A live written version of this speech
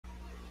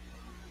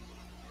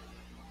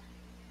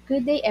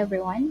Good day,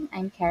 everyone.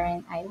 I'm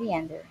Karen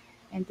Leander,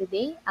 and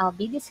today I'll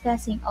be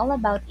discussing all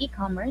about e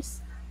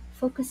commerce,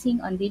 focusing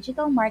on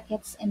digital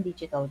markets and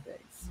digital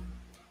goods.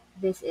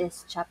 This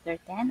is Chapter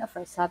 10 of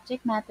our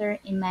subject matter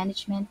in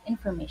Management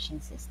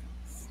Information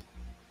Systems.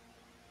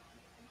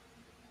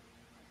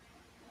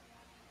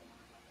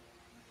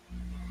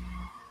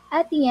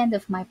 At the end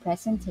of my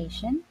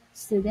presentation,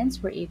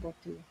 students were able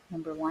to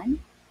number one,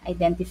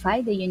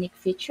 identify the unique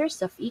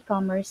features of e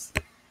commerce,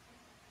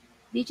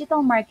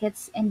 digital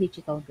markets, and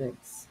digital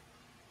goods,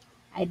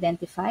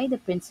 identify the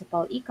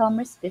principal e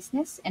commerce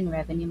business and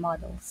revenue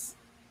models.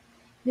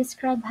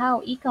 Describe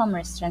how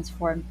e-commerce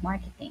transformed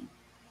marketing.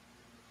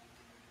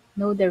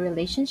 Know the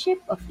relationship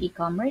of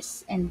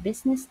e-commerce and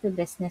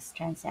business-to-business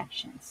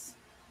transactions.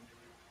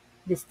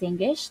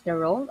 Distinguish the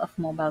role of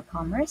mobile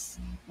commerce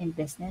in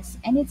business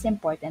and its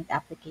important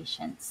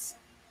applications.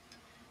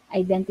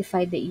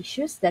 Identify the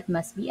issues that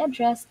must be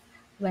addressed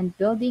when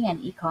building an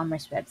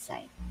e-commerce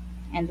website.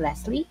 And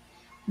lastly,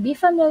 be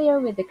familiar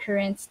with the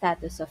current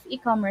status of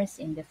e-commerce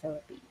in the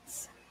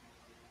Philippines.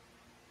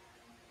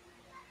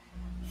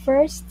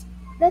 First,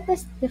 let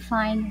us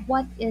define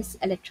what is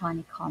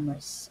electronic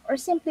commerce, or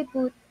simply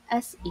put,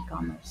 as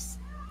e-commerce.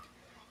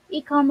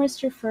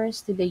 E-commerce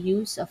refers to the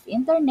use of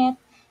internet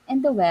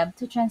and the web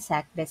to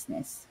transact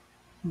business.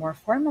 More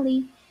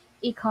formally,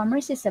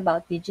 e-commerce is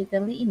about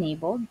digitally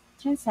enabled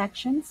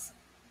transactions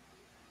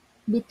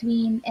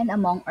between and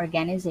among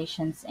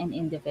organizations and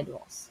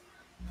individuals.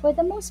 For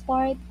the most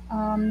part,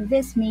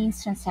 this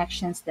means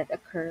transactions that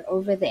occur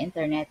over the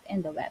internet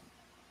and the web.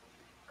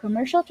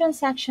 Commercial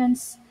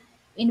transactions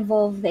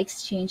involve the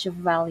exchange of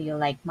value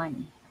like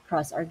money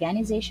across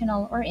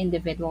organizational or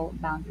individual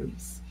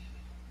boundaries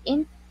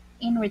in,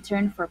 in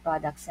return for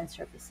products and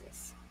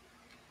services.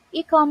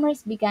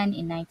 E-commerce began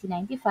in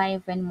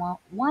 1995 when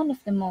one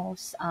of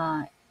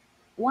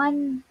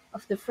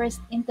the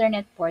first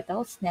internet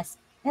portals,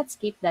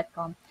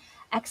 Netscape.com,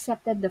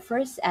 accepted the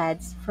first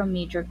ads from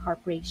major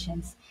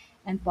corporations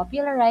and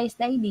popularized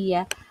the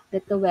idea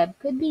that the web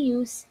could be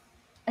used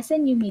as a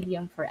new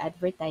medium for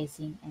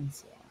advertising and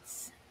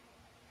sales.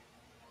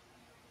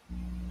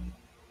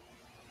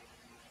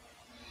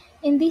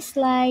 In this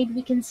slide,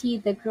 we can see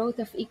the growth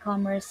of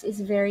e-commerce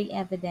is very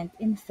evident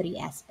in three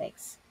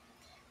aspects.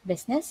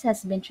 Business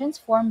has been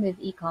transformed with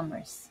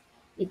e-commerce.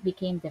 It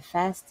became the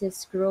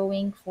fastest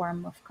growing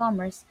form of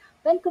commerce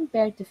when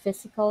compared to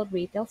physical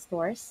retail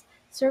stores,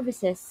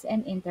 services,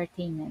 and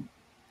entertainment.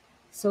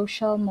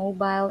 Social,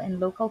 mobile, and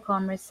local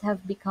commerce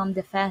have become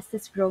the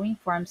fastest growing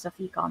forms of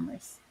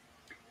e-commerce.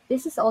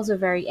 This is also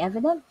very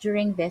evident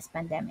during this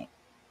pandemic.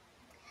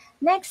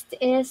 Next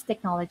is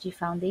technology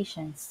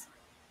foundations.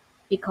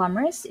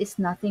 E-commerce is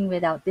nothing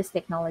without these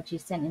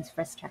technologies and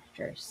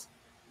infrastructures.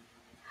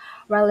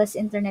 Wireless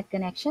internet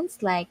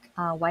connections like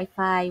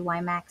Wi-Fi,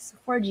 WiMAX,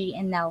 4G,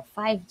 and now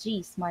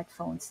 5G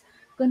smartphones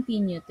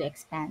continue to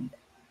expand.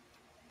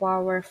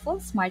 Powerful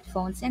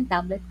smartphones and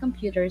tablet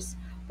computers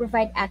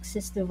provide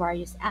access to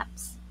various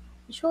apps,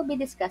 which will be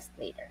discussed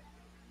later.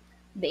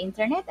 The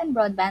Internet and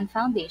Broadband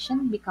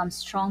Foundation becomes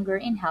stronger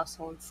in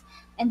households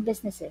and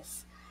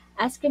businesses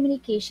as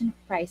communication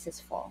prices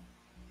fall.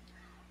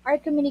 Our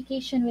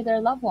communication with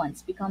our loved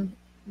ones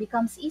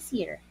becomes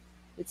easier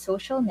with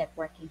social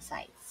networking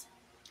sites.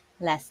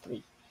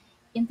 Lastly,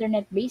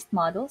 internet-based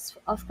models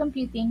of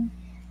computing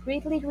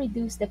greatly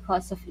reduce the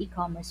cost of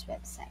e-commerce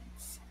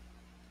websites.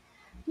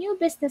 New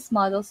business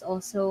models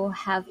also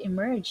have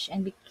emerged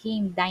and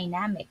became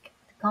dynamic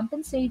to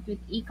compensate with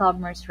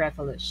e-commerce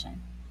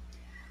revolution.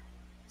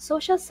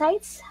 Social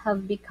sites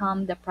have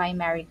become the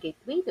primary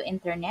gateway to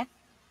internet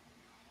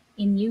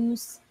in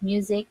news,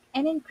 music,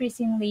 and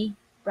increasingly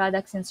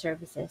products and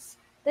services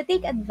that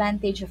take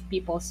advantage of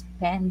people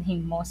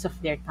spending most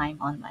of their time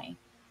online.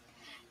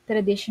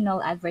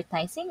 Traditional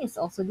advertising is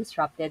also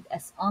disrupted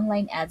as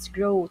online ads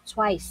grow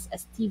twice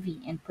as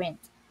TV and print.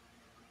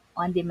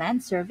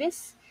 On-demand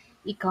service,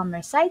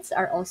 e-commerce sites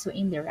are also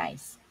in the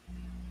rise.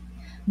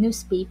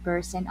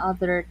 Newspapers and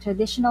other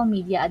traditional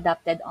media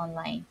adapted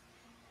online.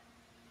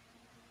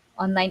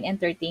 Online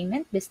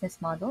entertainment business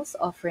models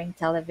offering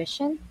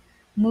television,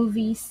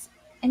 movies,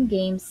 and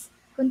games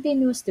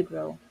continues to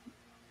grow.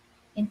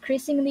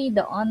 Increasingly,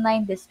 the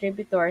online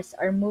distributors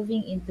are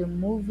moving into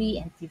movie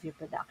and TV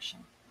production.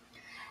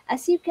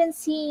 As you can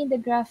see in the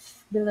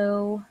graph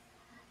below,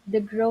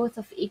 the growth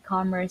of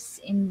e-commerce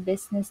in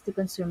business to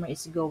consumer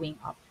is going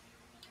up.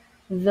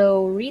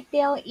 Though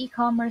retail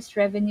e-commerce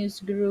revenues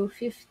grew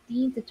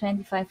 15 to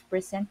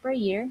 25% per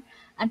year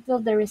until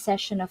the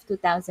recession of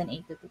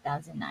 2008 to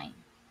 2009,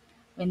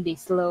 when they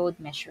slowed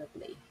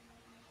measurably.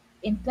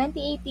 In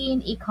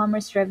 2018,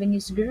 e-commerce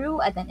revenues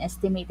grew at an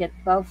estimated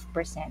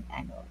 12%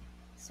 annually.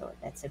 So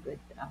that's a good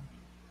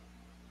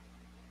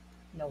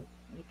note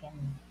you can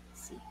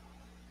see.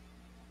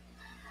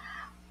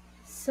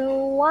 So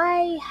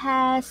why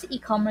has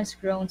e-commerce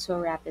grown so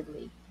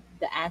rapidly?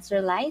 The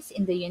answer lies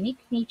in the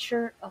unique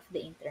nature of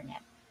the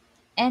internet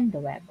and the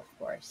web, of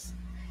course.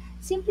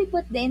 Simply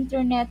put, the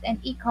internet and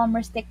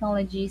e-commerce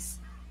technologies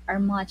are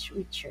much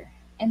richer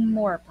and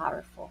more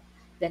powerful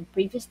than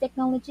previous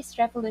technologies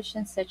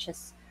revolutions such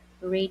as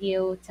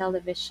radio,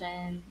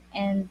 television,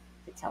 and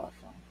the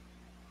telephone.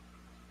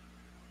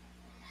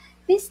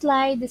 This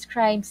slide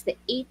describes the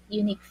 8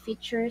 unique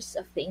features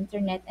of the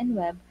Internet and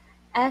web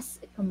as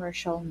a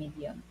commercial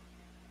medium.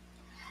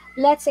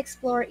 Let's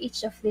explore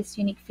each of these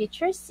unique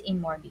features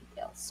in more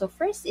detail. So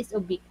first is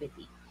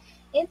ubiquity.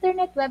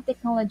 Internet web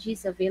technology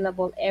is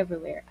available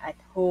everywhere, at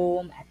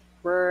home, at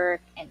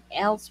work, and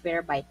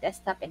elsewhere by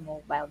desktop and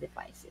mobile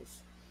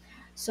devices.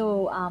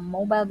 So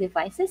mobile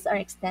devices are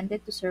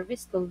extended to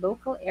service to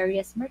local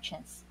areas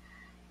merchants.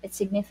 Its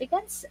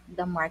significance,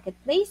 the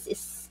marketplace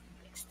is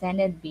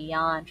extended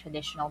beyond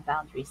traditional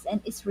boundaries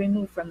and is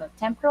removed from a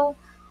temporal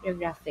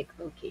geographic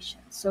location.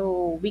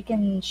 So we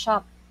can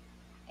shop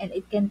and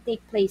it can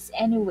take place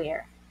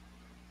anywhere,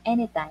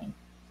 anytime.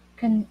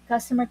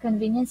 Customer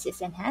convenience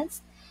is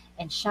enhanced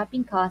and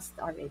shopping costs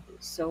are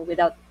reduced. So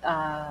without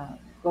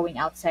going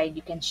outside,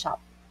 you can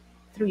shop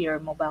through your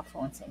mobile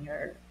phones and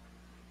your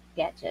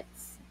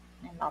gadgets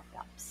and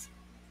laptops.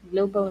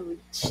 Global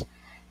reach.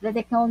 The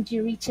technology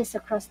reaches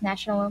across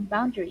national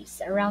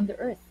boundaries around the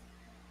earth.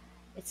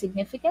 Its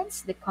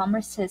significance, the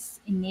commerce has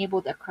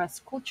enabled across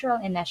cultural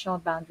and national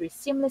boundaries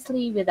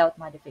seamlessly without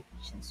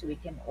modification. So we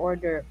can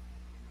order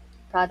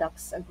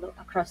products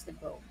across the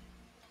globe.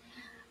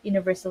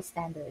 Universal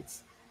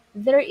standards.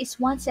 There is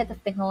one set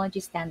of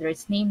technology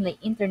standards, namely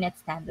Internet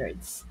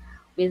standards.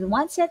 With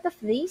one set of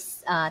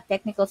these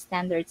technical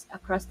standards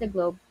across the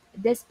globe,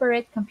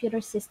 disparate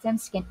computer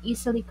systems can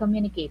easily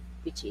communicate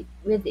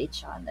with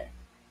each other.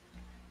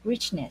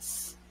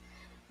 Richness.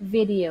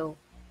 Video,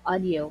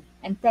 audio,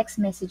 and text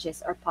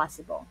messages are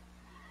possible.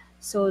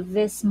 So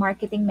these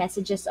marketing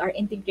messages are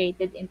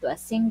integrated into a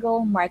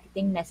single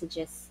marketing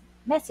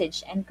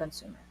message and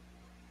consumer.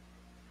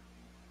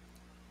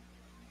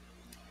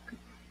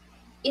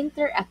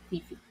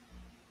 Interactivity.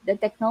 The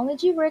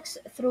technology works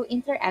through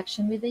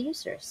interaction with the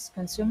users.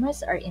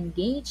 Consumers are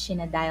engaged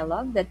in a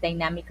dialogue that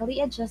dynamically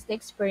adjusts the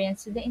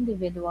experience to the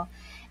individual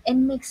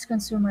and makes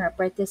consumer a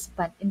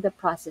participant in the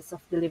process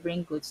of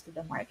delivering goods to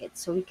the market.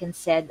 So we can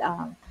send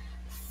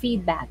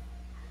feedback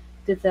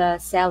to the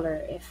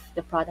seller if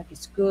the product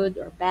is good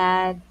or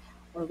bad,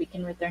 or we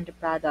can return the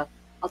product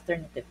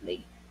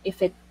alternatively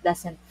if it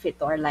doesn't fit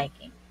to our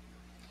liking.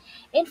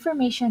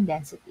 Information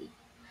density.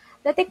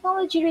 The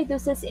technology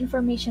reduces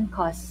information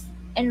costs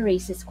and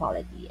raises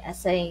quality.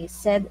 As I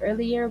said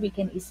earlier, we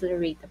can easily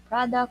rate the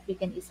product, we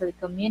can easily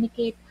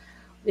communicate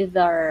with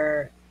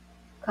our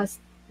cus-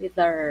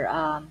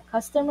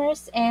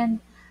 customers, and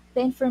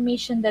the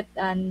information that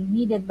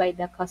needed by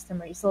the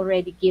customer is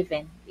already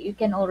given. You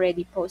can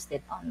already post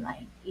it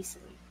online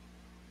easily.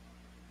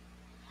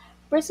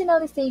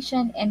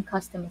 Personalization and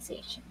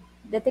customization.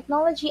 The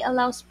technology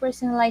allows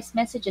personalized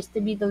messages to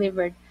be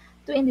delivered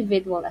to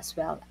individual as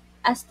well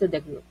as to the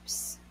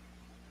groups.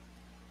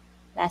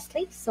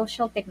 Lastly,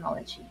 social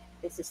technology.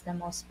 This is the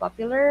most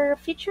popular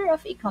feature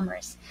of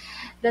e-commerce.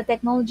 The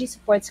technology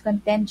supports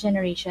content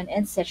generation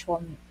and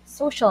social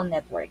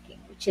networking,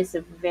 which is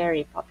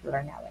very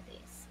popular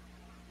nowadays.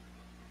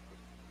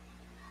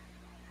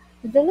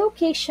 The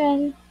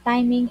location,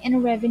 timing,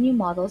 and revenue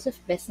models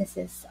of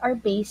businesses are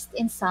based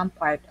in some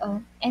part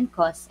and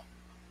cost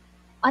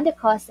on the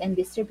cost and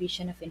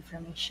distribution of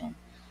information.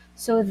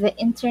 So the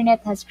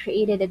internet has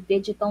created a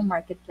digital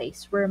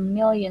marketplace where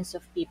millions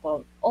of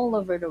people all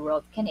over the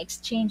world can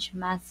exchange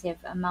massive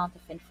amount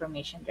of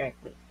information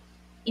directly,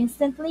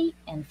 instantly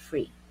and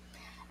free.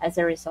 As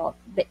a result,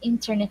 the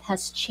internet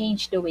has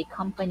changed the way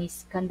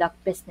companies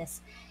conduct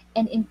business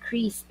and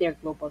increased their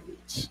global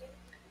reach.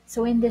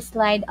 So in this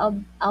slide,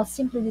 I'll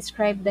simply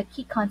describe the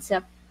key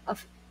concept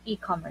of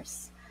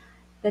e-commerce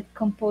that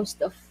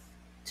composed of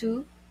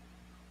two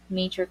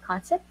major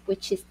concept,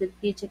 which is the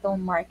digital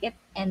market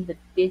and the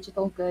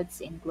digital goods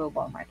in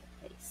global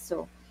marketplace.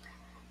 So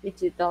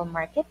digital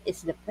market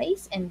is the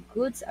place and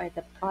goods are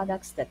the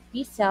products that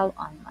we sell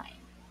online.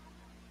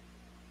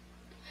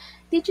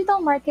 Digital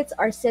markets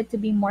are said to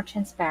be more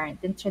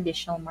transparent than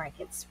traditional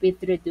markets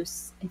with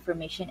reduced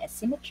information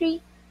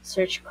asymmetry,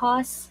 search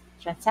costs,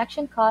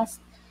 transaction costs,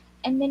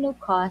 and menu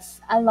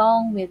costs,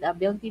 along with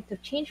ability to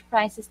change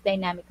prices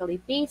dynamically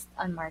based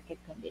on market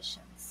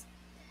conditions.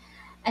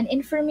 An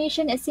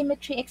information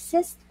asymmetry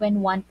exists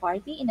when one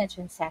party in a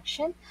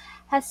transaction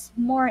has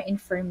more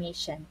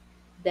information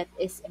that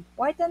is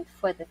important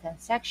for the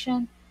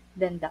transaction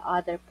than the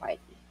other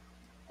party.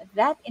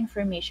 That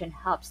information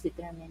helps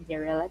determine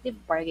their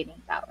relative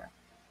bargaining power.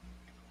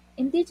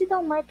 In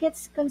digital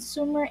markets,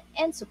 consumer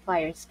and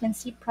suppliers can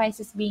see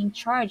prices being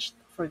charged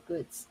for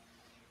goods.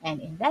 And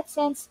in that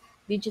sense,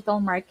 digital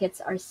markets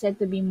are said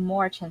to be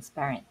more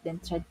transparent than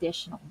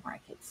traditional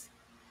markets.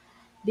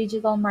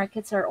 Digital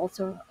markets are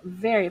also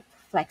very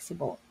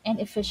flexible and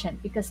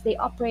efficient because they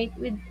operate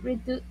with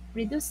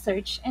reduced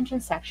search and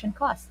transaction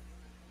costs,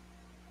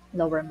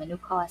 lower menu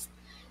cost,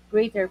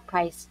 greater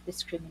price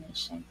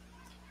discrimination,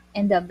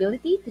 and the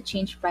ability to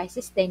change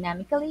prices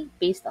dynamically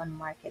based on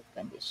market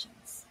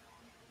conditions.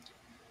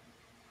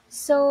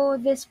 So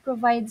this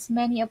provides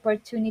many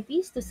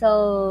opportunities to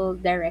sell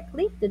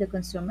directly to the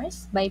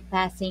consumers by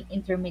passing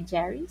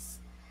intermediaries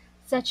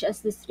such as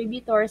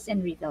distributors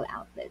and retail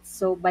outlets.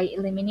 So by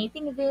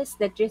eliminating this,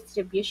 the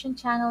distribution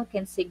channel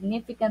can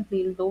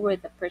significantly lower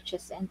the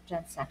purchase and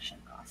transaction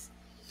costs.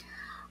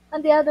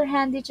 On the other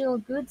hand, digital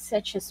goods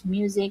such as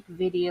music,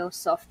 video,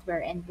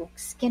 software, and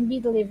books can be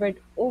delivered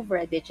over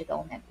a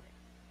digital network.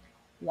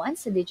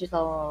 Once a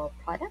digital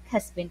product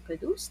has been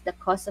produced, the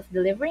cost of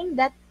delivering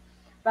that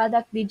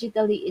product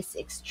digitally is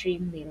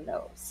extremely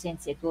low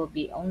since it will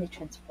be only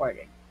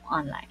transported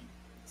online,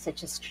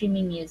 such as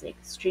streaming music,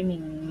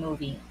 streaming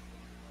movie,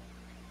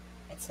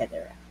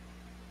 etc.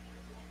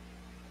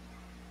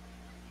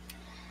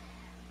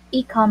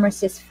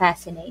 E-commerce is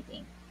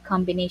fascinating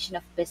combination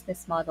of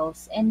business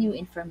models and new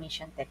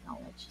information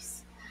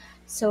technologies.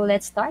 So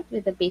let's start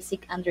with a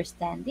basic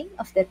understanding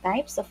of the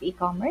types of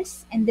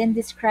e-commerce and then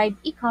describe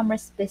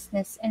e-commerce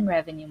business and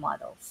revenue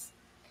models.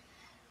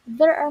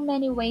 There are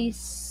many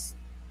ways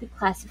to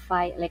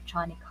classify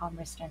electronic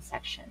commerce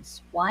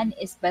transactions. One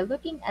is by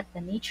looking at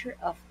the nature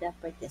of the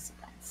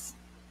participants.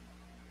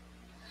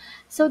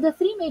 So the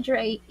three major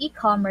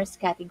e-commerce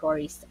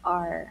categories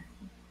are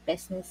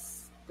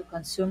business to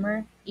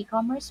consumer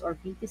e-commerce or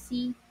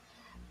B2C,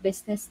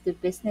 business to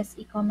business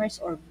e-commerce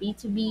or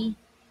B2B,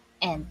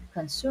 and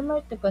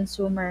consumer to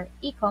consumer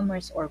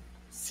e-commerce or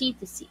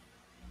C2C.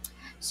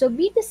 So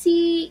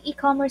B2C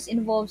e-commerce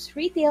involves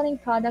retailing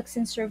products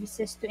and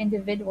services to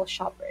individual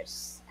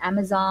shoppers.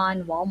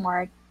 Amazon,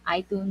 Walmart,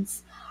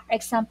 iTunes are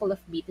example of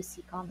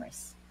B2C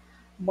commerce.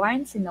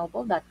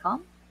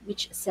 BarnesandNoble.com,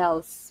 which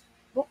sells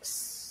books,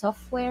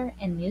 software,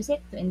 and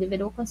music to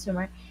individual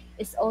consumer,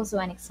 is also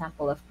an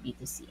example of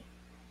B2C.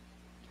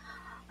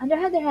 On the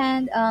other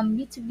hand,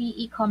 B2B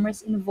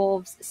e-commerce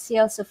involves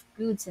sales of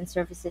goods and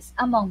services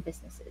among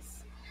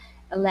businesses.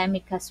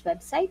 Alemica's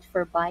website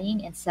for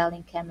buying and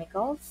selling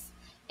chemicals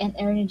and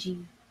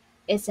energy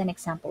is an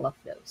example of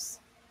those.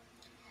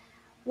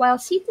 While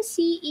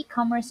C2C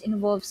e-commerce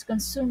involves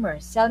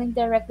consumers selling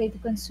directly to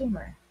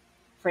consumer,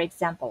 for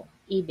example,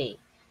 eBay,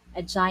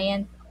 a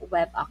giant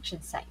web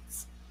auction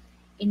site,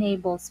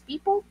 enables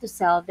people to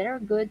sell their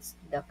goods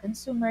to the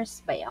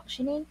consumers by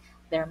auctioning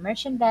their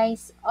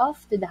merchandise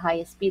off to the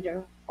highest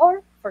bidder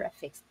or for a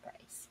fixed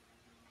price.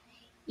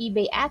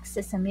 eBay acts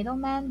as a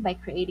middleman by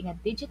creating a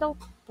digital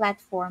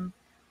platform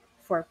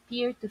for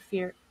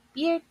peer-to-peer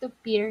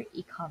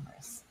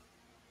e-commerce.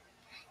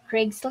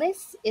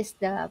 Craigslist is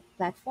the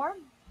platform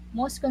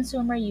most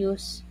consumers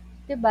use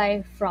to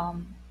buy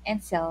from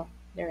and sell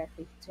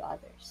directly to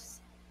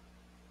others.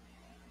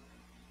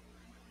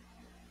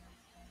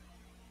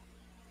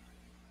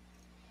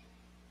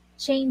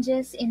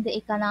 Changes in the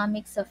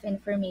economics of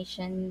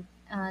information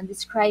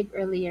described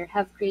earlier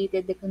have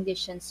created the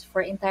conditions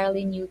for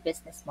entirely new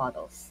business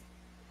models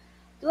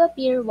to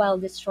appear while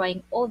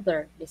destroying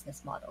older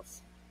business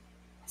models.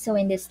 So,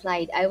 in this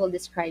slide, I will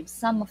describe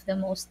some of the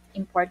most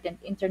important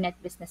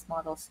internet business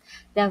models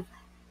that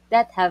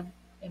have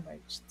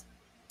emerged.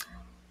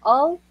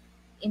 All,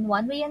 in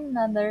one way or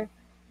another,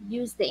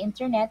 use the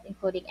internet,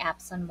 including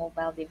apps on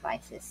mobile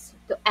devices,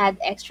 to add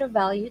extra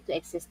value to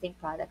existing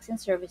products and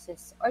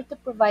services or to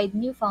provide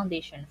new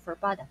foundation for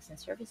products and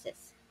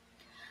services.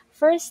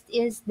 First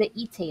is the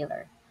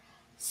e-tailer.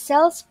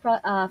 Sells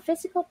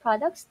physical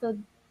products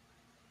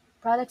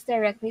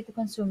directly to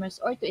consumers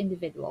or to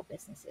individual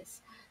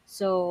businesses.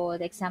 So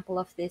the example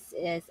of this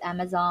is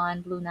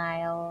Amazon, Blue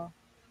Nile,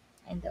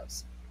 and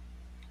those.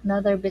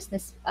 Another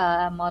business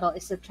model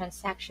is a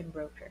transaction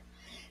broker.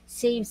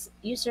 Saves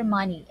user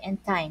money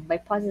and time by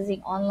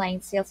processing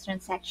online sales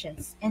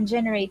transactions and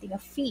generating a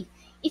fee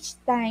each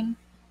time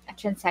a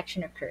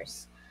transaction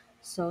occurs.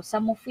 So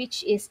some of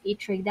which is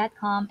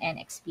eTrade.com and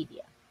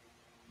Expedia.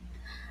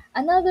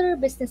 Another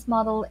business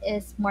model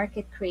is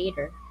market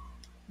creator.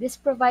 This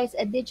provides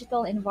a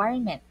digital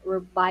environment where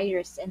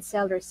buyers and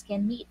sellers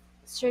can meet,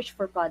 search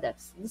for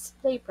products,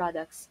 display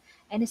products,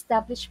 and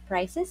establish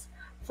prices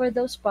for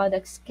those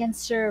products can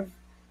serve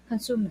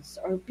consumers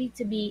or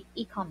B2B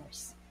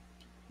e-commerce,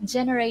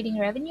 generating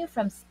revenue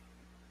from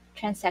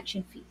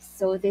transaction fees.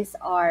 So these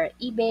are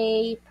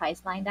eBay,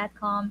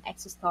 Priceline.com,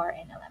 Exostar,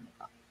 and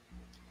Alamico.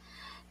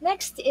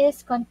 Next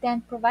is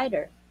content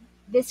provider.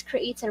 This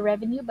creates a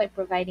revenue by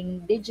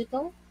providing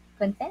digital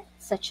content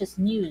such as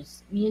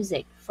news,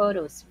 music,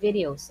 photos,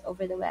 videos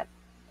over the web.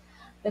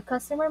 The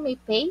customer may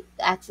pay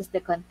to access the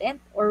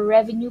content or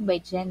revenue by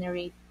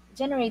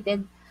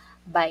generated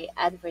by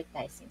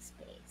advertising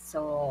space.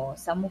 So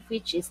some of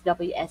which is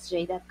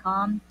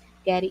WSJ.com,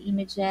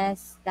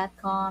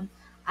 GettyImages.com,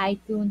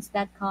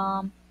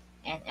 iTunes.com,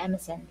 and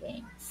MSN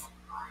Games.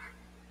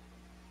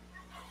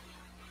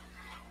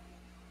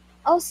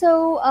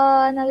 Also,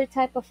 another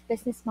type of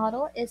business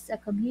model is a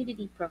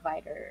community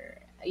provider.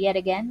 Yet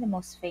again, the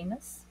most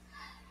famous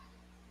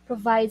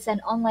provides an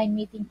online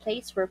meeting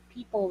place where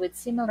people with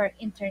similar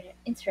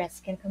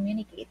interests can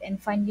communicate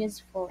and find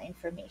useful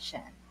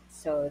information.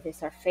 So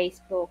these are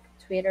Facebook,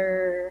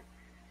 Twitter,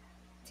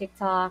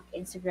 TikTok,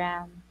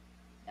 Instagram,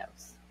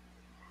 those.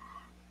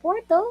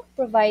 Portal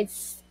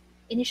provides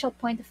initial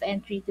point of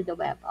entry to the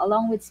web,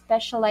 along with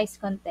specialized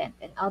content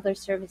and other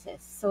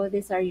services. So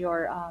these are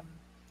your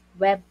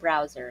web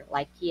browser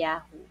like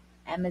Yahoo,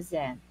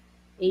 Amazon,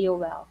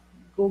 AOL,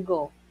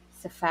 Google,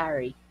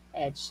 Safari,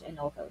 Edge, and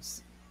all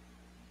those.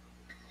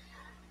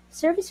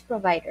 Service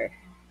provider.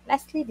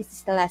 Lastly, this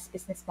is the last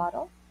business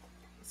model.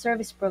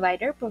 Service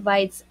provider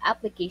provides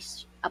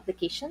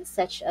applications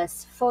such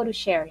as photo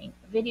sharing,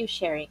 video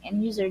sharing,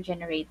 and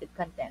user-generated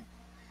content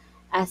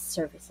as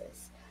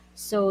services.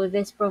 So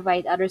this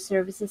provide other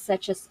services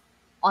such as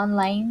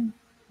online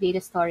data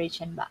storage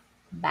and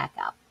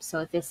backup.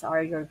 So these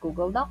are your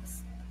Google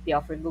Docs. They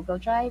offer Google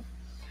Drive,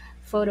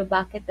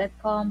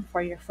 photobucket.com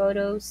for your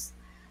photos,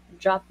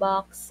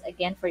 Dropbox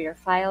again for your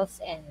files,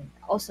 and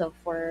also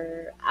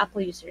for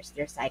Apple users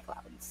there's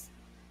iClouds.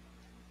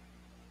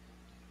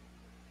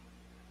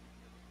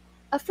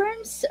 A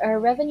firm's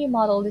revenue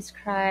model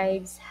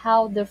describes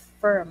how the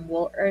firm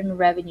will earn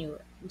revenue,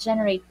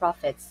 generate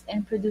profits,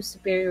 and produce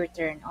superior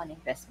return on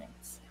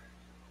investments.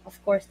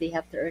 Of course, they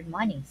have to earn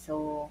money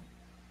so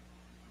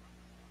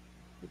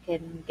you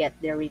can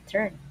get their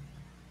return.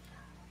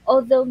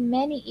 Although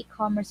many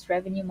e-commerce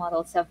revenue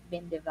models have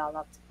been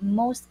developed,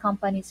 most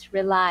companies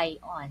rely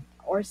on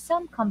or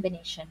some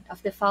combination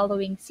of the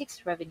following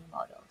six revenue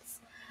models.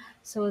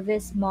 So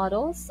these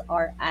models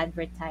are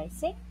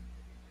advertising,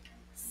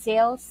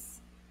 sales,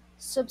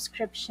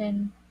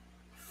 subscription,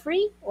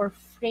 free or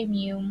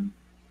freemium,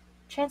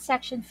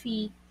 transaction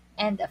fee,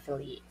 and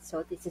affiliate.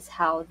 So this is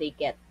how they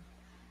get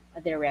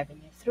their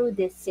revenue through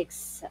these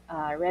six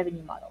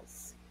revenue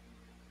models.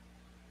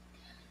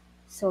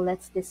 So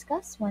let's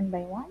discuss one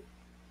by one.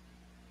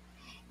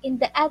 In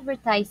the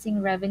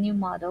advertising revenue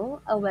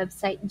model, a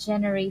website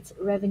generates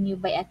revenue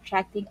by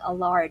attracting a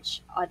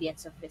large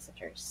audience of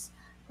visitors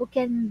who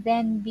can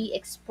then be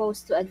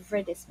exposed to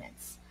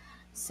advertisements.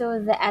 So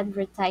the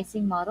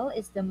advertising model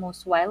is the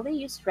most widely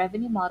used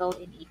revenue model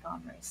in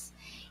e-commerce.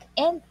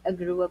 And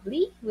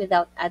agreeably,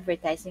 without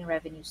advertising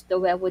revenues, the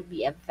web would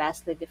be a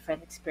vastly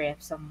different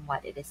experience from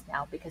what it is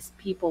now because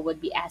people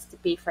would be asked to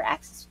pay for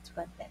access to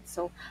content.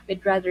 So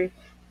we'd rather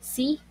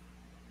see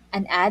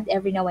an ad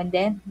every now and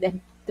then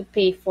than to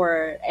pay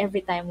for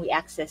every time we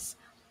access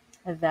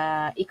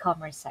the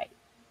e-commerce site.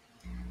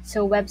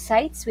 So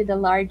websites with the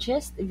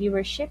largest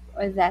viewership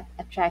or that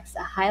attracts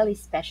a highly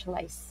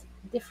specialized,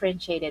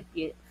 differentiated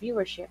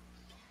viewership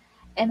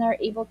and are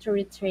able to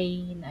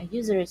retain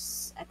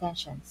users'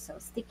 attention, so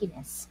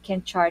stickiness,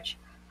 can charge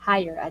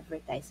higher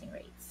advertising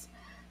rates.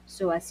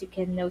 So as you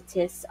can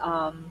notice,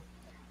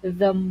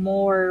 the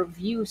more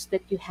views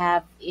that you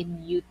have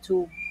in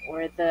YouTube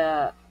or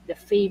the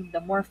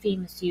more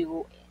famous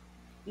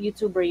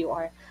YouTuber you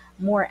are,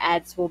 more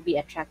ads will be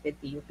attracted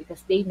to you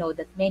because they know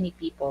that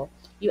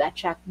you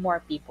attract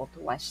more people to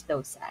watch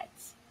those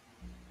ads.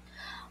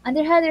 On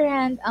the other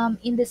hand,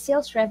 in the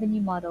sales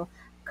revenue model,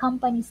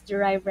 companies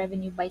derive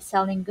revenue by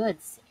selling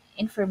goods,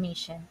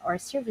 information, or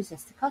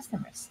services to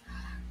customers.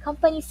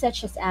 Companies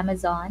such as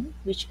Amazon,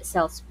 which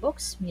sells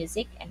books,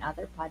 music, and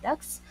other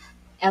products,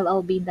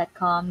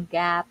 LLbean.com,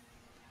 Gap,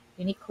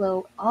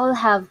 Uniqlo, all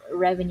have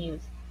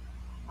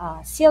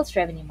sales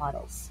revenue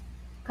models.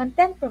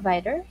 Content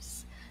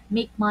providers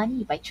make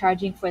money by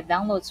charging for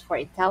downloads for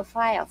Intel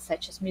files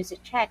such as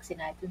music tracks in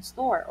iTunes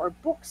Store or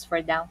books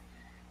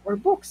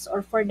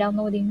or for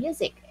downloading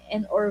music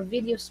and or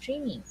video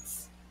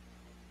streamings.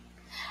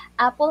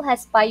 Apple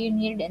has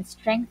pioneered and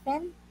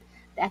strengthened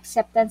the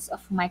acceptance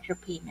of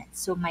micropayments.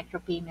 So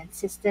micropayment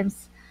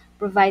systems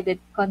provided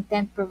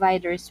content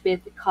providers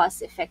with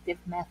cost-effective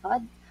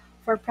method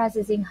for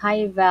processing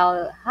high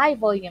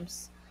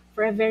volumes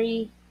for a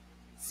very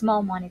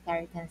small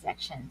monetary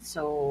transaction.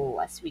 So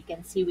as we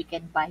can see, we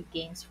can buy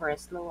games for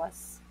as low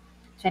as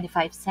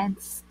 25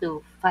 cents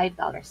to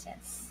 $5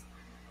 cents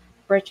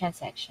per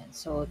transaction.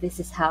 So this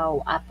is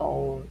how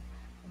Apple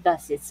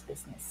does its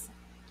business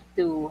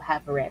to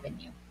have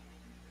revenue.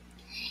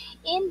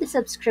 In the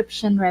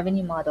subscription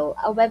revenue model,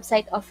 a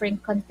website offering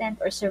content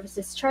or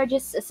services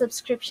charges a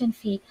subscription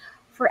fee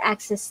for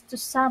access to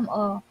some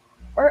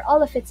or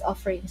all of its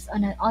offerings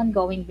on an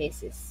ongoing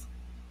basis.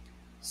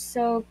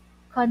 So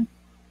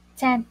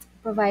content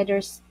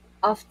providers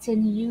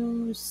often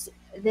use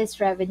this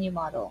revenue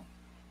model.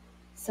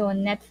 So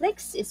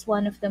Netflix is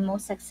one of the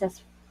most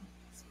successful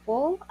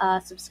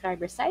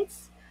subscriber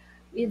sites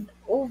with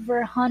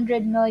over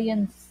 100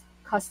 million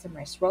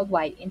customers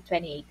worldwide in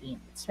 2018.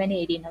 It's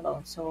 2018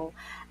 alone. So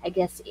I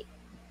guess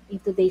in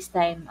today's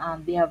time,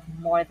 they have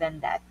more than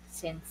that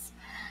since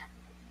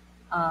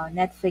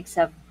Netflix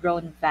have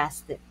grown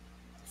vast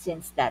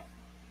since that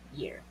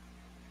year.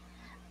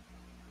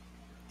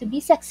 To be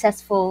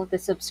successful, the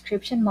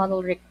subscription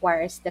model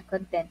requires the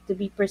content to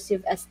be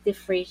perceived as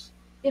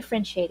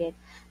differentiated,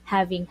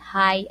 having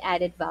high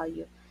added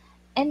value,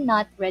 and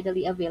not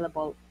readily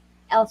available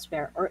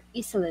elsewhere or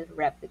easily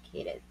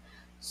replicated.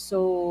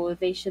 So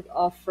they should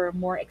offer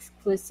more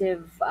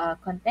exclusive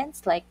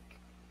contents like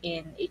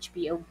in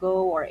HBO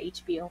Go or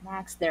HBO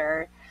Max. There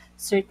are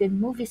certain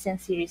movies and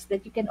series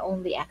that you can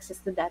only access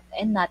to that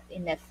and not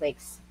in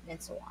Netflix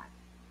and so on.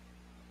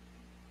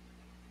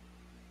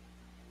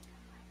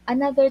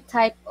 Another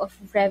type of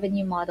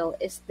revenue model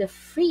is the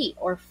free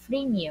or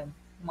freemium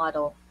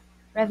model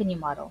revenue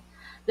model.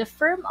 The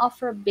firm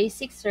offer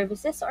basic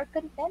services or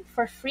content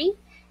for free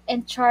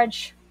and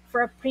charge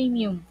for a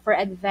premium for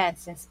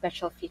advanced and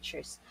special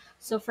features.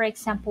 So for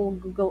example,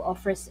 Google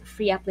offers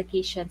free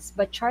applications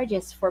but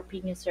charges for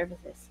premium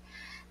services.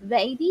 The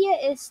idea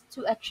is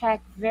to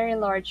attract very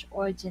large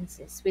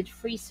audiences with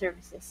free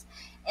services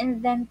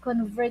and then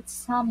convert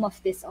some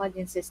of these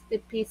audiences to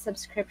paid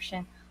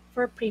subscription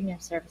for premium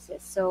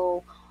services.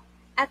 So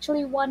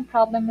actually one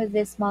problem with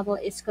this model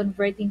is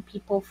converting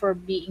people for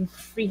being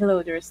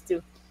freeloaders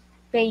to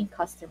paying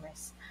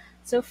customers.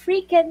 So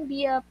free can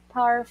be a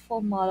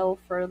powerful model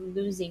for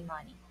losing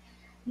money.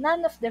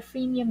 None of the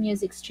freemium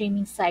music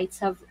streaming sites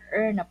have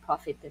earned a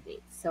profit to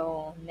date.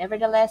 So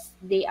nevertheless,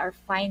 they are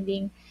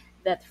finding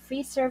that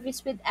free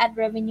service with ad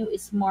revenue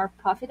is more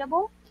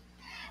profitable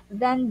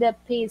than the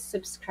paid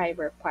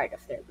subscriber part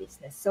of their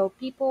business. So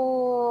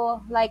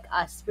people like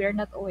us, we're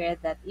not aware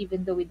that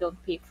even though we don't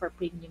pay for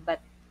premium,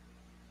 but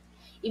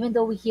even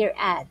though we hear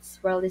ads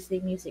while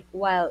listening music,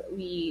 while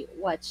we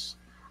watch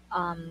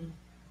um,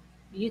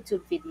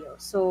 YouTube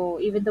videos. So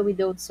even though we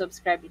don't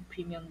subscribe in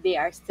premium, they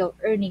are still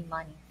earning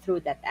money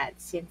through that ad.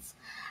 Since,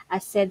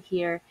 as said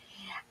here,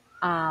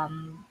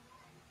 um,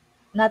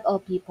 not all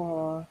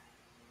people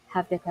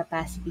have the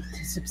capacity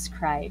to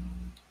subscribe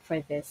for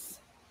this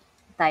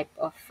type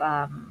of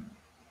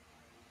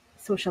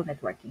social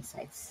networking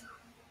sites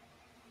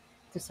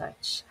to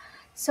such.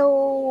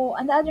 So,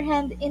 on the other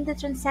hand, in the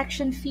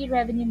transaction fee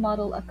revenue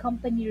model, a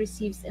company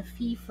receives a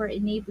fee for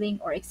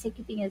enabling or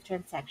executing a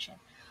transaction.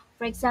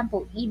 For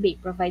example,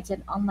 eBay provides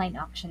an online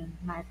auction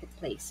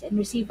marketplace and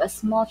receive a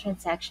small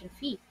transaction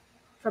fee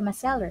from a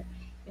seller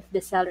if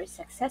the seller is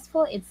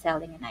successful in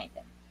selling an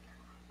item.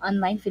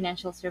 Online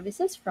financial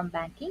services, from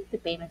banking to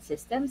payment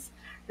systems,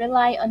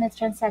 rely on a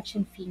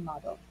transaction fee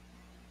model.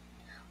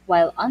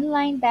 While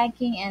online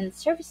banking and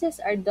services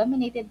are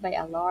dominated by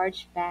a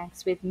large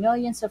banks with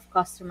millions of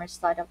customers,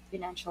 startup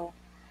financial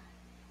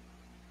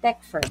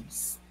tech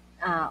firms,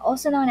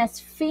 also known as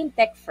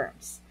fintech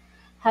firms,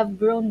 have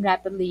grown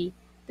rapidly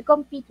to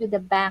compete with the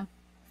bank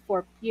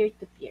for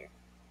peer-to-peer.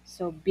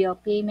 So bill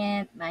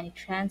payment, money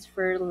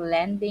transfer,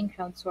 lending,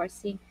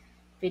 crowdsourcing,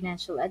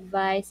 financial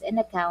advice, and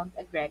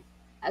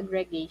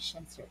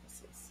aggregation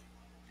services.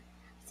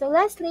 So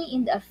lastly,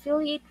 in the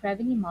affiliate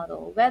revenue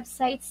model,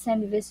 websites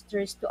send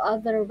visitors to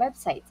other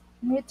websites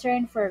in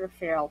return for a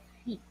referral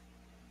fee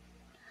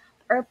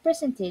or a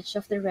percentage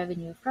of the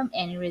revenue from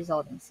any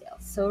resulting sales.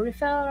 So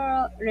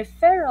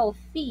referral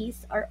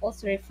fees are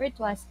also referred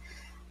to as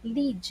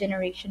lead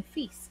generation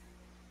fees.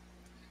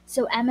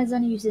 So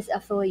Amazon uses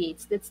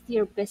affiliates that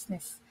steer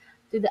business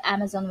to the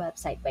Amazon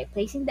website by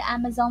placing the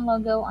Amazon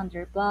logo on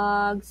their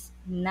blogs.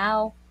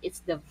 Now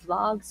it's the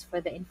vlogs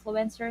for the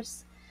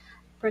influencers.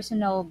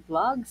 Personal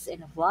blogs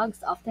and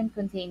vlogs often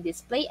contain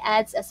display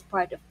ads as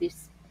part of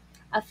these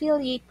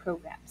affiliate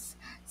programs.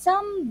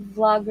 Some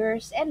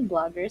vloggers and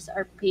bloggers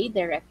are paid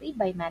directly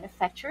by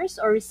manufacturers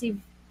or receive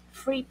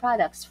free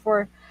products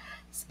for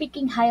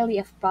speaking highly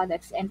of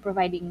products and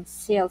providing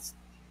sales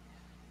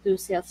to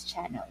sales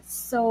channels.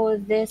 So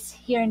this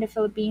here in the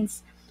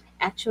Philippines,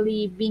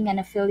 actually being an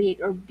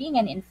affiliate or being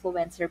an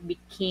influencer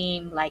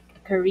became like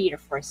a career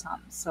for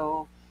some.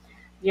 So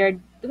they're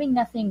doing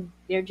nothing.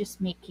 They're just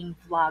making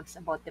vlogs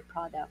about the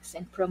products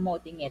and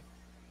promoting it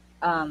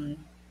um,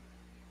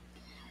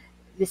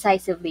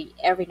 decisively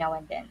every now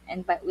and then.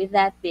 And but with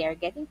that, they are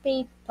getting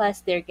paid. Plus,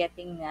 they're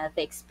getting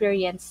the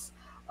experience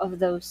of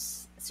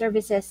those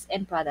services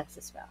and products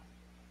as well.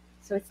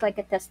 So it's like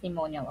a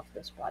testimonial of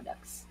those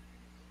products.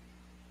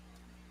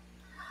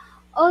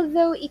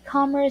 Although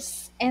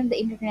e-commerce and the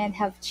internet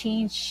have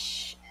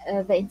changed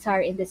the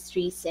entire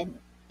industries and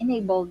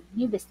enabled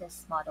new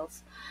business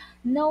models,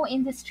 no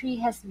industry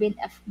has been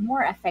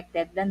more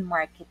affected than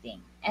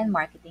marketing and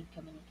marketing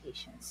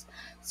communications.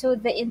 So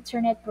the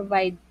internet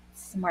provides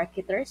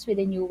marketers with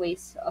a new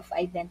ways of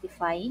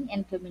identifying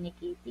and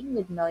communicating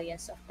with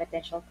millions of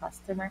potential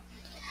customers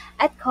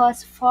at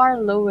cost far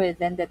lower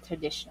than the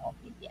traditional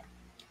media.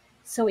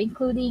 So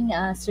including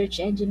search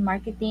engine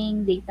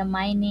marketing, data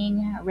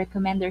mining,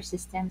 recommender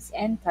systems,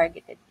 and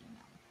targeted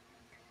email.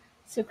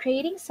 So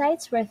creating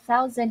sites where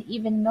thousands,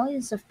 even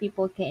millions of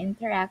people can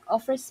interact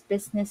offers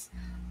business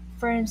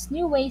firms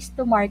new ways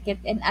to market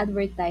and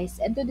advertise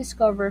and to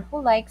discover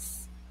who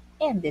likes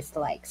and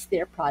dislikes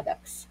their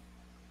products.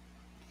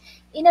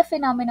 In a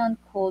phenomenon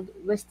called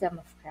wisdom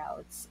of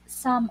crowds,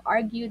 some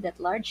argue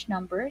that large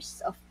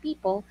numbers of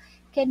people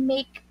can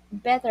make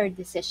better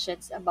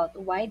decisions about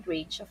a wide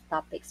range of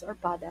topics or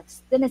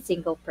products than a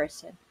single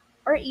person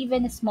or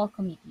even a small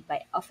committee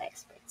of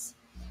experts.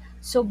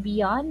 So,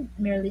 beyond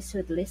merely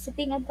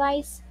soliciting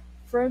advice,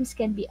 firms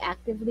can be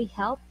actively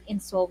helped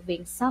in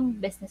solving some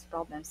business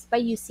problems by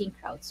using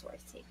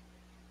crowdsourcing.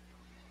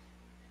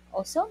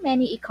 Also,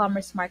 many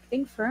e-commerce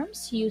marketing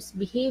firms use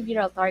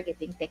behavioral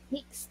targeting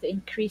techniques to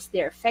increase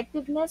their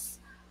effectiveness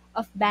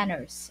of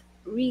banners,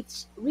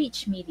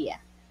 reach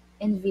media,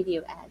 and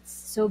video ads.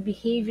 So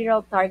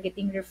behavioral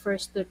targeting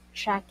refers to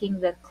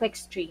tracking the click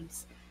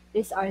streams.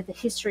 These are the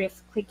history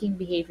of clicking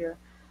behavior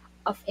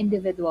of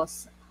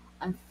individuals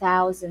on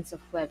thousands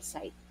of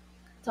websites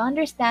to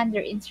understand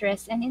their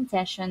interests and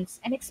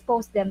intentions and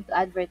expose them to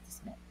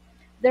advertisement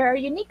that are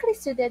uniquely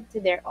suited to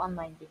their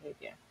online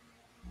behavior.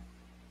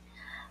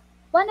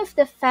 One of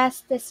the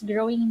fastest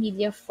growing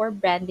media for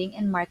branding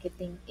and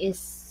marketing is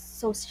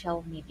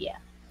social media.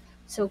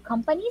 So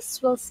companies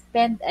will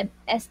spend an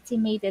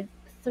estimated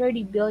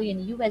 30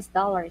 billion US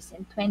dollars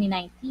in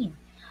 2019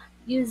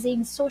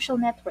 using social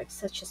networks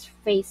such as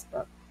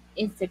Facebook,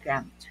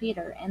 Instagram,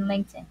 Twitter, and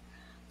LinkedIn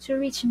to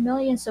reach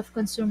millions of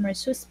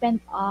consumers who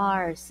spend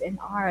hours and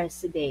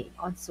hours a day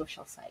on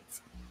social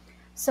sites.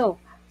 So,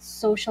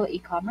 social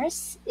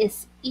e-commerce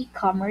is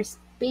e-commerce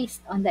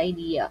based on the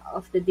idea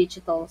of the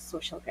digital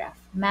social graph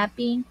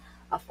mapping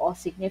of all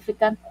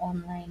significant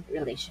online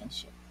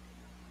relationships.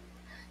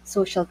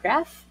 Social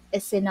graph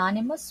is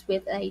synonymous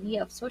with the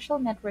idea of social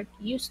network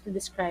used to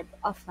describe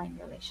offline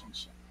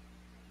relationship.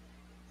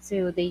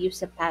 So they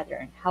use a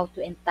pattern how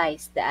to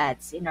entice the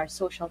ads in our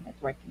social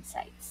networking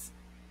sites.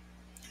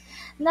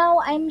 Now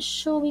I'm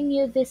showing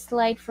you this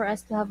slide for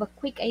us to have a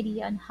quick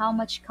idea on how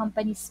much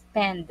companies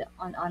spend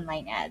on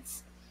online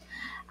ads.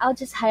 I'll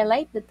just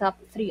highlight the top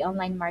three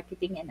online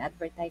marketing and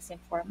advertising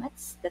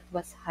formats that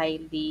was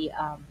highly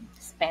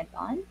spent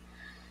on.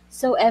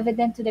 So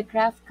evident to the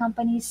graph,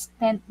 companies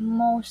spent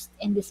most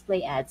in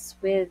display ads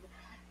with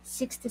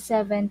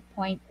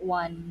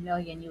 67.1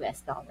 million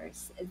US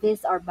dollars.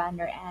 These are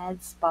banner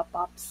ads,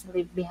 pop-ups,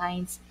 leave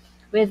behinds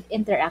with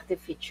interactive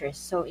features.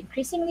 So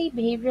increasingly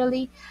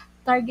behaviorally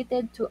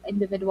targeted to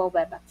individual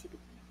web activity.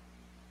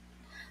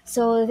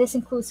 So this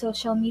includes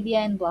social media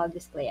and blog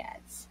display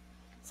ads.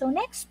 So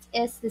next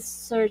is the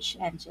search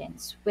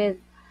engines with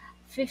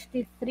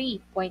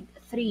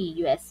 53.3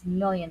 US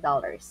million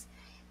dollars.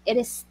 It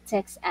is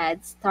text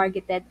ads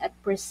targeted at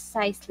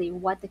precisely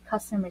what the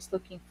customer is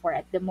looking for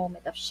at the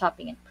moment of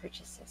shopping and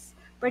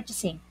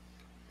purchasing.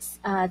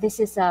 This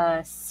is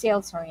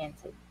sales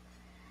oriented.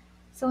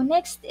 So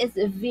next is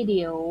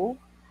video.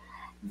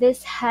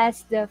 This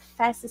has the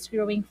fastest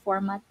growing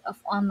format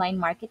of online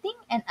marketing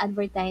and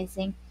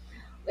advertising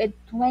with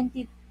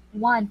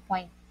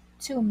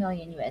 21.2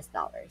 million US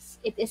dollars.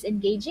 It is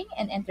engaging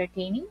and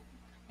entertaining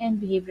and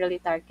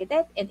behaviorally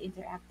targeted and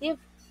interactive.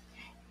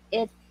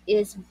 It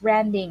is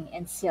branding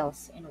and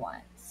sales in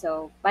one.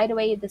 So, by the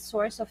way, the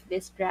source of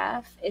this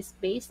graph is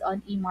based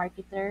on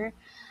eMarketer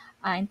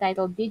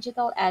entitled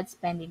Digital Ad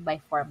Spending by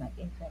Format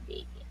in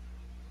 2018.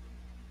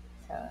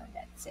 So,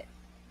 that's it.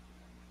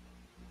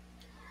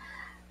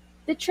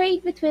 The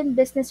trade between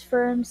business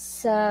firms,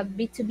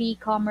 B2B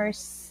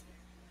commerce,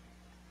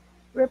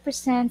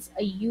 represents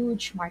a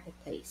huge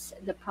marketplace.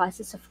 The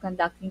process of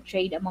conducting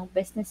trade among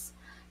business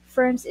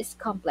firms is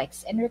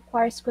complex and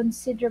requires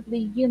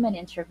considerably human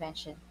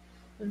intervention.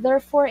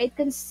 Therefore, it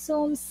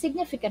consumes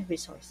significant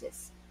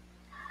resources.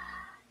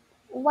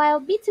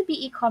 While B2B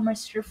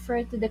e-commerce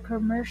refer to the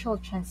commercial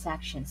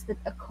transactions that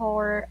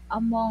occur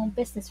among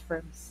business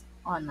firms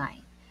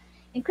online.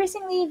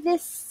 Increasingly,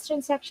 these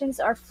transactions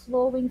are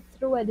flowing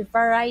through a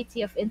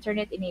variety of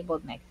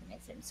internet-enabled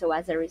mechanisms. So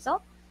as a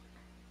result,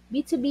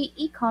 B2B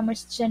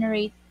e-commerce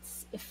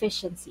generates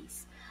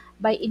efficiencies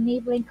by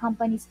enabling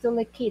companies to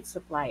locate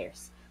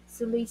suppliers,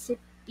 solicit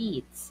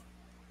bids,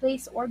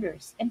 place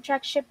orders, and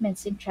track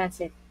shipments in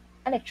transit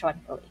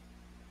electronically.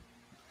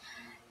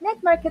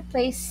 Net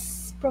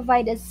Marketplace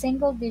provide a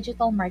single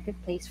digital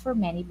marketplace for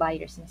many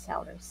buyers and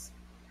sellers,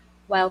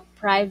 while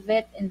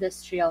private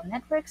industrial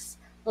networks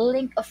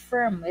link a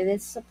firm with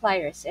its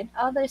suppliers and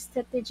other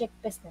strategic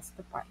business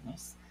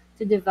partners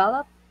to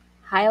develop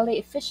highly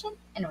efficient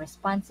and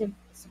responsive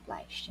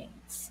supply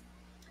chains.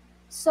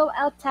 So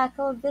I'll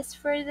tackle this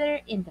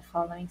further in the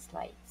following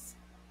slides.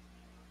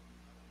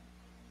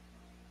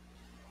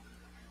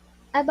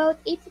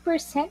 About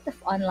 80%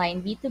 of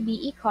online B2B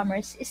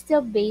e-commerce is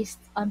still based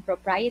on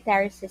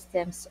proprietary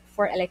systems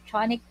for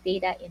electronic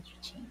data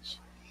interchange.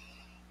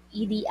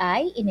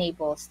 EDI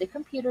enables the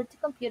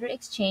computer-to-computer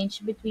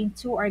exchange between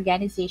two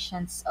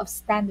organizations of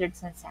standard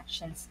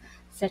transactions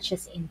such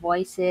as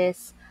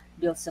invoices,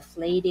 bills of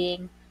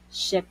lading,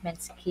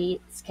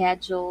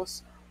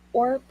 schedules,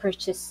 or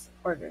purchase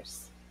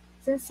orders.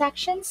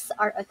 Transactions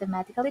are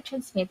automatically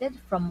transmitted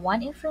from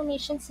one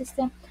information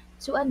system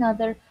to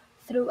another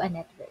through a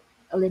network,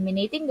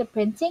 eliminating the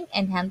printing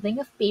and handling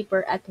of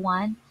paper at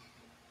one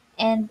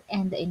end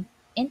and the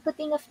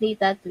inputting of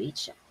data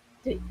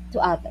to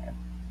other.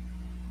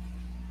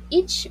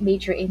 Each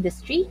major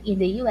industry in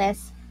the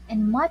US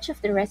and much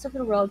of the rest of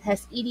the world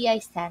has EDI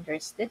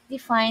standards that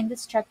define the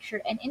structure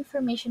and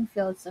information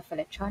fields of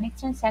electronic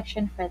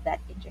transaction for that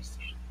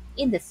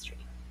industry.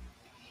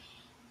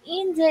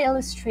 In the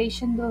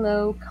illustration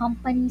below,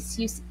 companies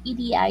use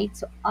EDI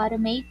to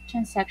automate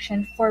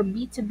transaction for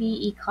B2B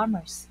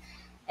e-commerce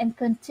and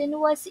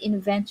continuous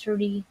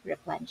inventory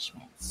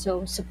replenishment.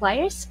 So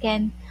suppliers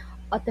can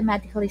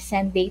automatically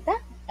send data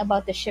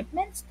about the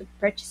shipments to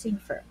purchasing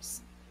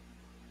firms.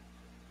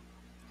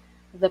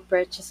 The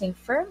purchasing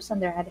firms, on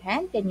the other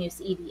hand, can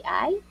use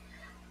EDI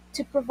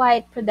to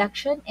provide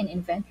production and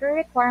inventory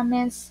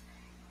requirements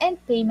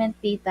and payment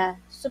data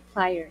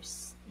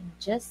suppliers in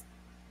just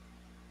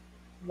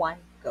one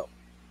go.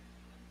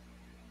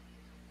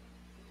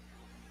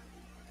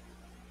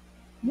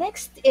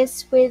 Next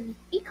is with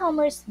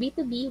e-commerce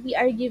B2B, we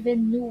are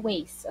given new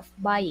ways of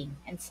buying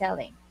and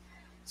selling.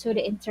 So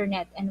the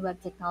internet and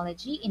web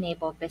technology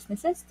enable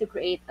businesses to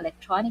create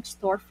electronic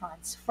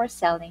storefronts for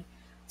selling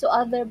to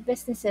other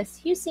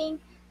businesses using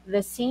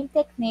the same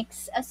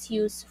techniques as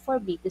used for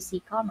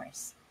B2C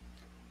commerce.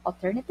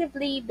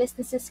 Alternatively,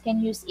 businesses can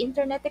use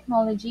internet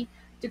technology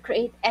to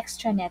create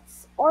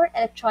extranets or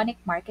electronic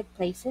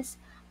marketplaces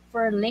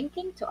for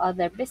linking to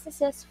other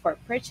businesses for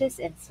purchase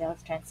and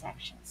sales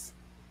transactions.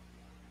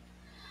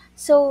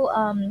 So,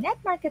 net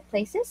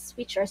marketplaces,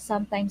 which are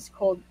sometimes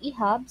called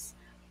e-hubs,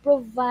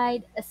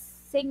 provide a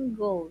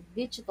single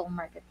digital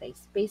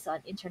marketplace based on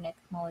internet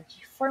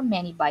technology for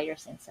many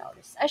buyers and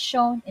sellers, as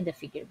shown in the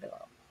figure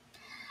below.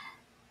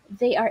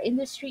 They are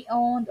industry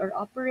owned or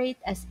operate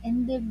as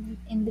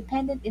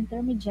independent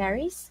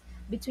intermediaries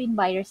between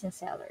buyers and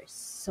sellers.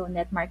 So,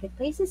 net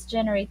marketplaces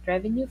generate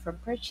revenue from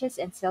purchase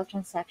and sale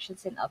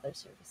transactions and other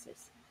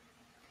services.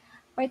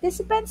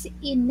 Participants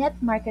in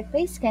net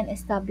marketplace can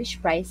establish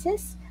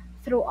prices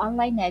through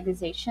online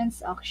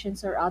negotiations,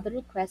 auctions, or other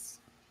requests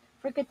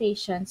for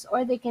quotations,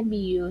 or they can be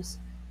used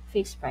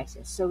fixed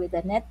prices. So with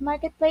a net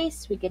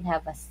marketplace, we can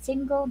have a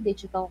single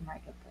digital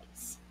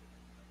marketplace.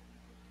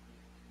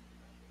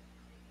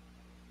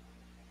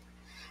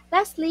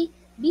 Lastly,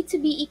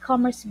 B2B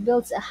e-commerce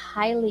builds a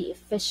highly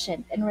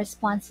efficient and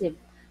responsive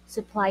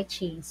supply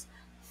chains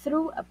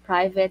through a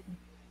private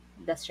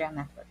industrial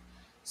network.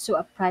 So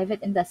a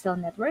private industrial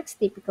network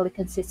typically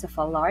consists of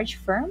a large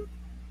firm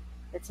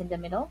that's in the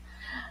middle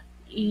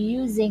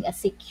using a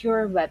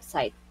secure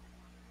website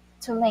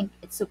to link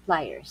its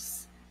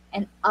suppliers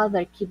and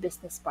other key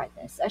business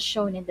partners as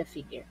shown in the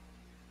figure.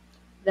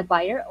 The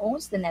buyer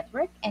owns the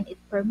network and it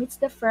permits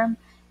the firm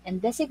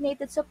and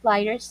designated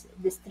suppliers,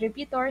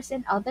 distributors,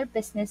 and other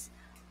business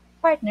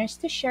partners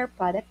to share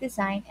product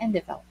design and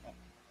development.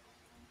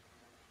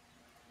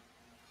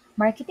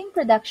 Marketing,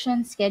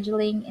 production,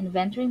 scheduling,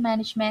 inventory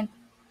management,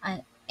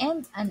 and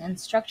an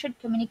unstructured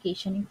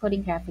communication,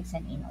 including graphics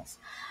and emails.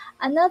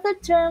 Another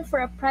term for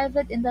a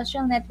private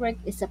industrial network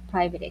is a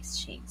private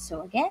exchange.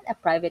 So, again, a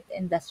private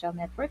industrial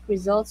network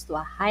results to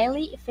a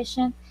highly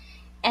efficient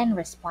and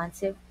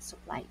responsive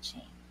supply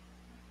chain.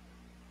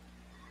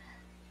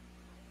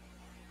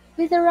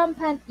 With the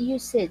rampant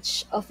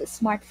usage of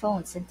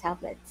smartphones and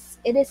tablets,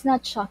 it is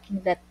not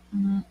shocking that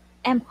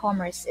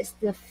m-commerce is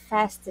the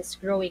fastest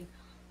growing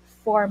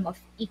form of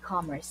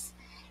e-commerce,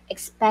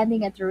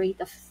 expanding at a rate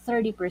of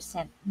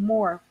 30%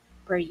 more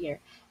per year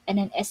and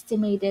an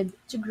estimated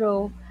to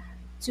grow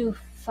to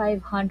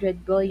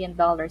 $500 billion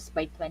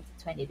by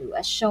 2022,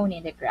 as shown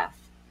in the graph.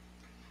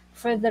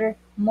 Further,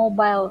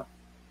 mobile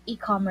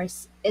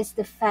e-commerce is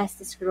the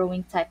fastest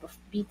growing type of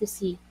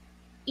B2C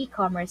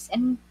e-commerce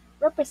and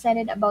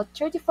represented about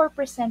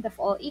 34% of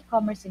all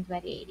e-commerce in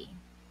 2018.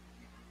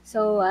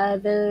 So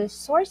the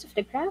source of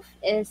the graph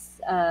is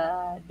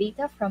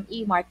data from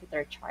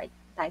eMarketer chart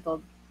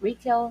titled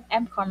Retail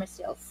M-commerce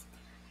Sales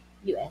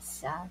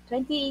US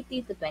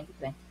 2018 to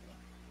 2020.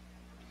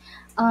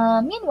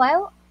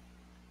 Meanwhile,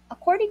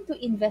 according to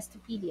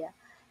Investopedia,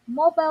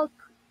 mobile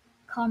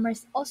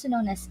commerce, also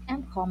known as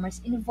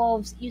m-commerce,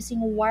 involves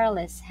using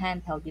wireless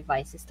handheld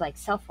devices like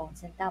cell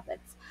phones and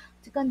tablets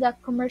to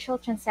conduct commercial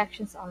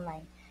transactions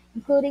online,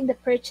 including the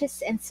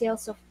purchase and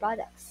sales of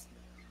products,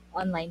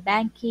 online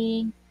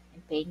banking,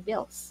 and paying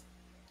bills.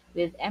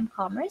 With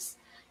m-commerce,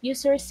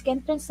 users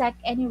can transact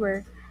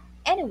anywhere,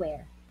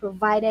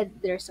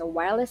 provided there's a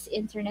wireless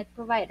internet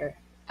provider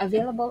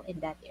available in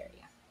that area.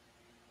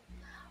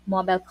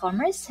 Mobile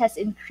commerce has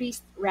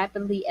increased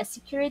rapidly as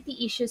security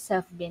issues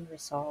have been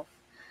resolved.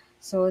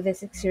 So the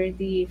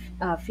security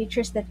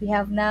features that we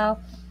have now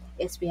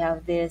is we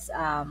have this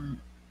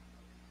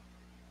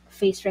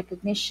face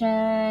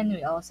recognition.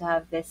 We also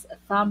have this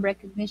thumb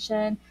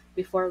recognition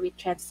before we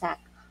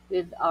transact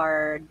with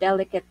our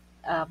delicate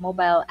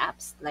mobile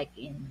apps, like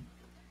in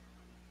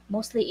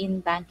mostly in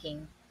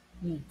banking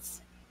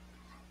needs.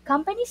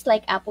 Companies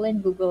like Apple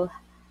and Google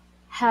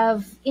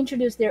have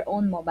introduced their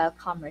own mobile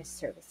commerce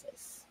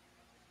services.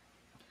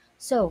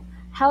 So,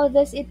 how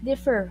does it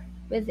differ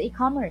with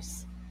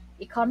e-commerce?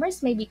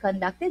 E-commerce may be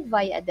conducted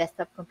via a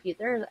desktop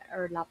computer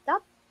or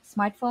laptop,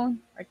 smartphone,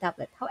 or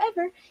tablet.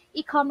 However,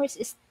 e-commerce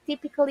is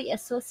typically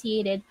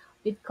associated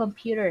with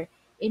computer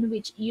in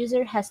which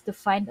user has to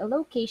find a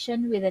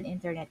location with an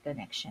internet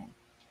connection.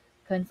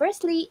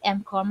 Conversely,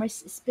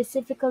 m-commerce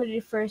specifically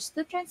refers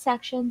to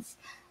transactions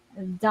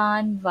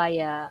done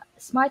via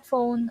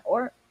smartphone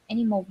or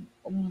any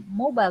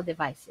mobile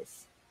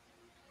devices.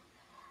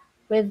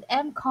 With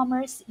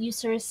m-commerce,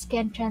 users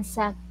can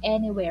transact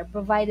anywhere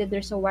provided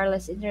there's a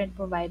wireless internet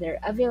provider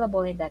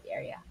available in that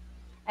area.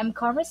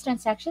 M-commerce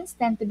transactions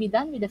tend to be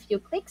done with a few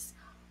clicks,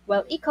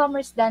 while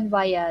e-commerce done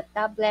via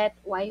tablet,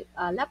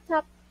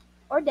 laptop,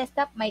 or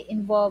desktop might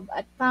involve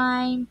a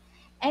time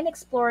and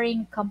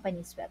exploring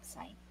company's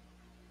website.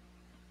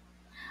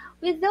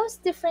 With those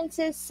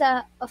differences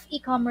of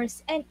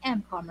e-commerce and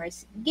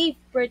m-commerce gave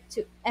birth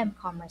to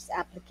m-commerce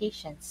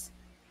applications.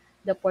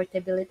 The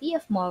portability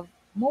of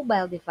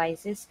mobile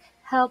devices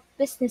help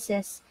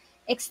businesses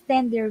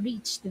extend their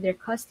reach to their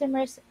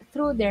customers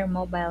through their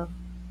mobile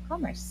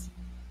commerce.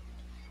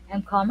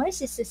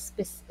 M-commerce is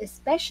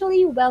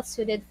especially well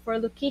suited for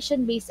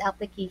location-based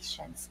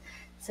applications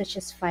such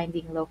as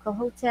finding local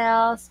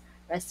hotels,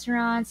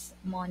 restaurants,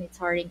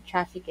 monitoring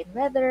traffic and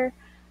weather,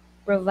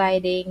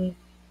 providing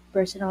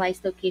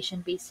personalized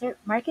location-based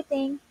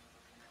marketing.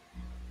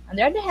 On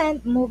the other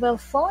hand, mobile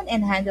phone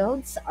and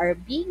handhelds are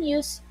being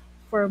used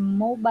for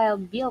mobile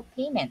bill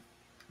payment,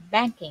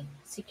 banking,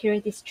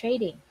 securities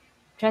trading,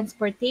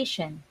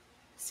 transportation,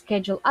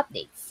 schedule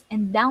updates,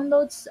 and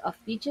downloads of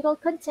digital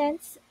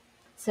contents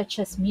such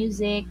as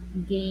music,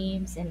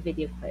 games, and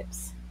video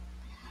clips.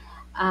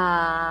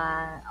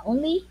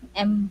 Only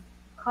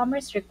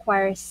m-commerce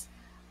requires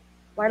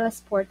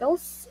wireless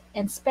portals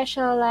and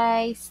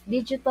specialized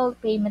digital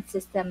payment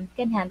system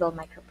can handle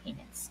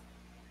micropayments.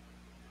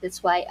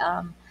 That's why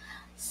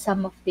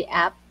some of the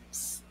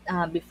apps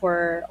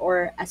before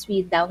or as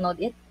we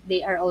download it,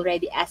 they are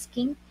already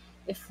asking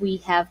if we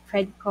have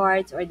credit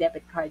cards or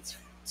debit cards,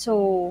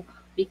 so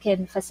we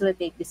can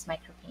facilitate these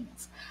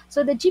micropayments.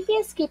 So the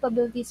GPS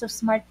capabilities of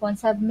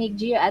smartphones have made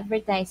geo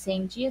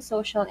advertising,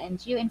 geosocial, and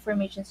geo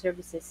information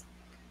services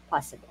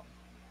possible.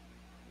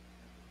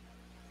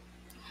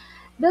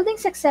 Building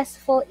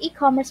successful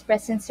e-commerce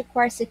presence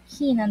requires a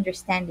keen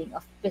understanding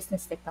of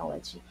business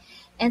technology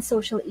and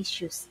social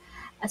issues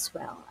as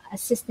well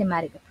as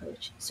systematic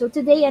approach. So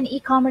today an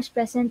e-commerce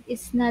presence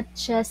is not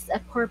just a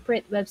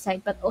corporate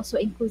website but also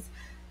includes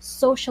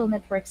social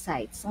network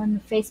sites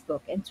on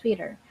Facebook and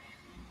Twitter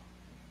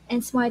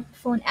and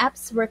smartphone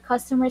apps where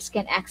customers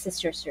can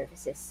access your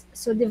services.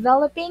 So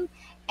developing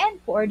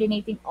and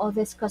coordinating all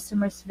these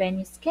customers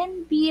venues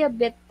can be a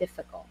bit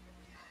difficult.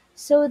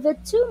 So, the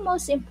two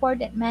most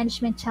important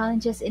management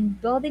challenges in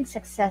building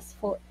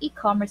successful e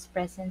commerce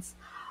presence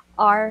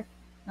are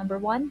number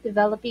one,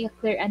 developing a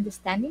clear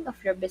understanding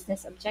of your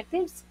business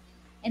objectives,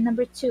 and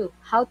number two,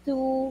 how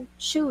to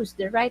choose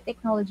the right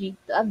technology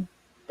to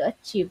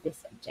achieve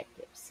these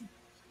objectives.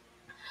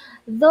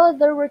 Though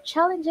there were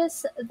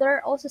challenges, there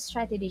are also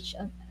strategies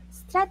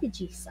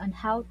on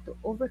how to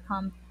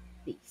overcome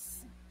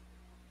these.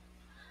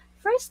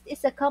 First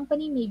is a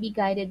company may be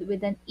guided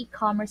with an e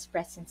commerce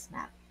presence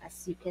map.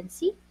 As you can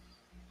see,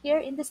 here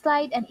in the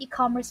slide, an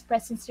e-commerce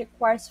presence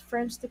requires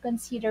firms to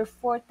consider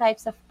four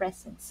types of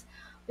presence,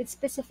 with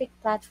specific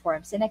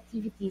platforms and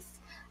activities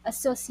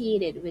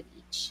associated with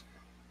each.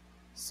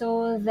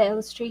 So the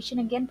illustration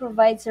again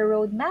provides a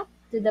roadmap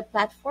to the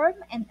platform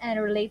and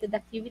related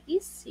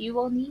activities you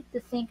will need to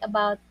think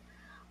about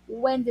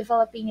when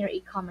developing your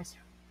e-commerce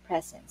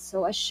presence.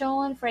 So as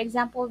shown, for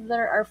example,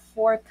 there are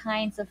four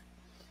kinds of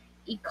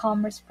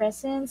e-commerce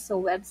presence,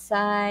 so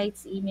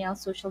websites, email,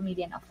 social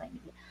media, and offline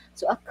media.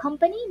 So a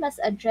company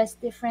must address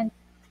different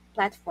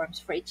platforms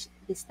for each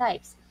these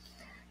types.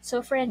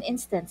 So for an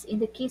instance, in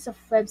the case of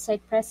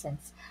website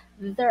presence,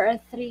 there are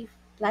three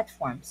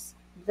platforms.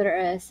 There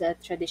is a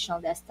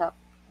traditional desktop,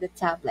 the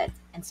tablet,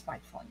 and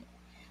smartphone.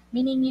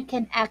 Meaning you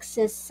can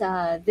access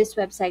this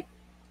website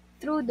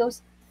through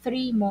those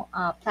three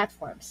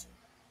platforms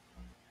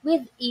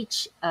with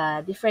each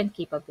different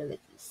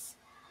capabilities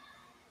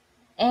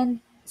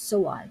and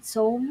so on.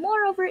 So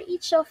moreover,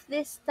 each of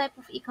this type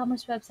of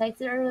e-commerce websites,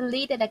 there are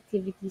related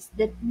activities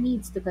that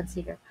needs to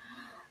consider.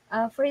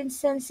 For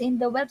instance, in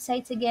the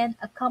websites again,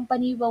 a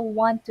company will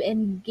want to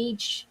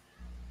engage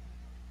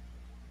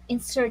in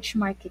search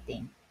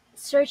marketing,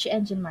 search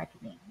engine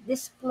marketing,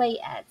 display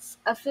ads,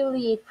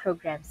 affiliate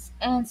programs,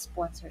 and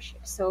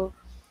sponsorship. So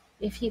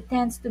if he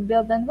tends to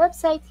build a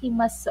website, he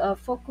must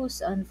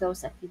focus on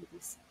those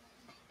activities,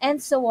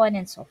 and so on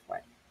and so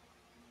forth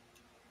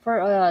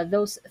for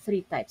those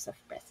three types of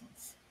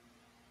presence.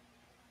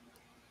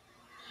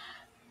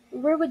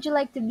 Where would you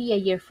like to be a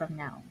year from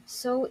now?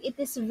 So it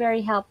is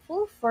very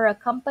helpful for a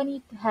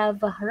company to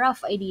have a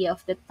rough idea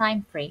of the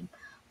time frame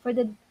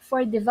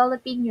for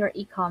developing your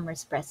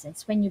e-commerce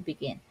presence when you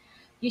begin.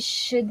 You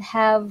should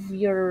have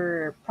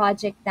your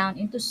project down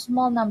into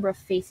small number of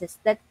phases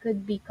that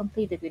could be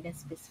completed within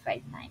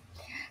specified time.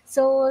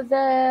 So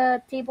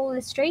the table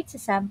illustrates a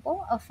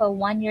sample of a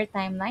 1 year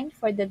timeline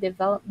for the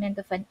development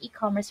of an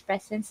e-commerce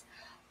presence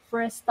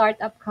for a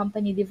startup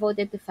company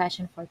devoted to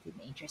fashion for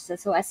teenagers.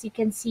 So as you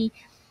can see,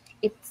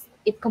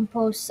 it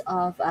composed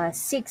of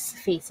six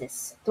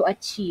phases to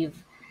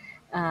achieve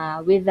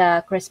with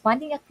a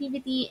corresponding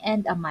activity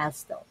and a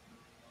milestone.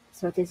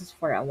 So this is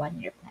for a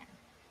 1 year plan.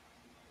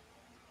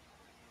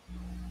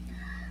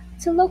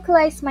 To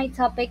localize my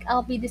topic,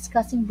 I'll be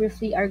discussing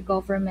briefly our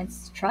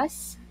government's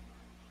trust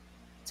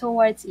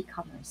towards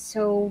e-commerce.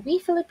 So we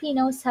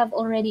Filipinos have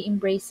already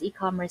embraced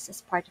e-commerce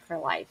as part of our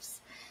lives.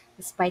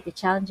 Despite the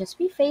challenges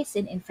we face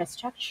in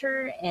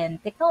infrastructure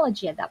and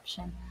technology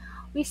adoption,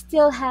 we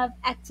still have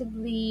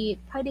actively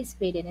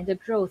participated in the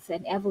growth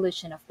and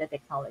evolution of the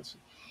technology,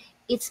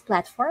 its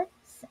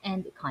platforms,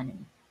 and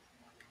economy.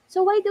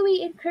 So, why do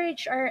we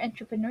encourage our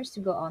entrepreneurs to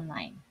go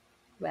online?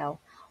 Well,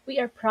 we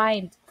are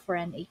primed for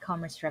an e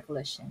commerce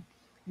revolution.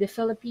 The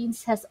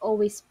Philippines has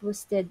always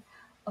boasted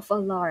of a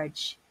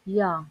large,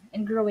 young,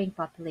 and growing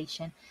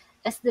population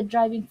as the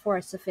driving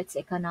force of its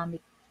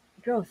economic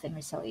growth and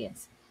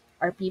resilience.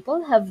 Our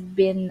people have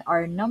been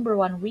our number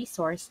one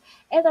resource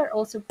and are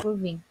also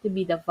proving to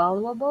be the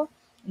valuable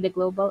in the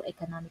global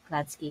economic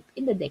landscape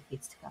in the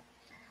decades to come.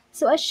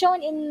 So, as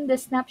shown in the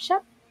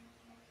snapshot,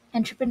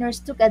 entrepreneurs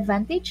took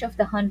advantage of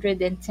the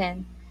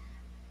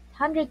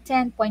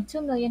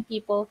 110.2 million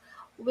people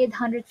with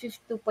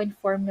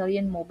 152.4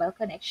 million mobile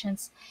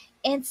connections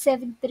and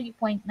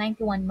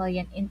 73.91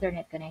 million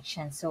internet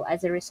connections. So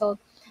as a result,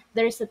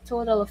 there is a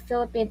total of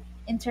Philippine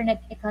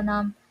internet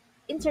economy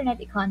in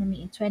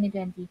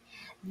 2020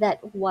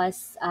 that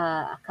was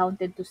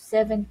accounted to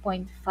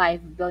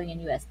 7.5 billion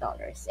US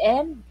dollars,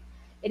 and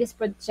it is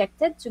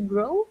projected to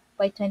grow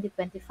by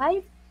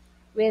 2025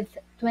 with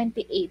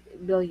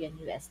 28 billion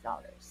US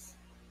dollars.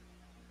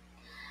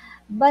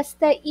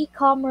 Basta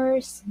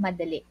e-commerce,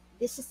 madali.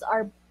 This is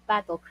our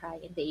battle cry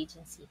in the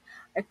agency,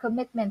 our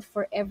commitment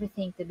for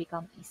everything to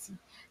become easy.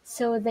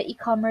 So the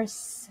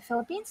e-commerce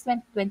Philippines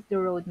 2022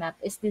 roadmap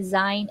is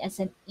designed as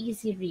an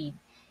easy read.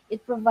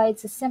 It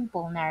provides a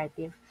simple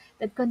narrative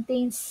that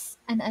contains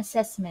an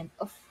assessment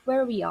of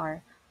where we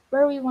are,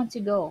 where we want to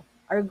go,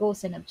 our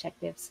goals and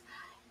objectives,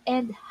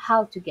 and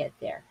how to get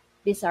there.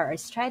 These are our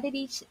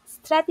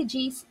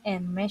strategies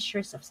and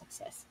measures of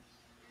success.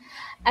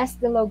 As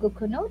the logo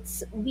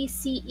connotes, we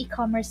see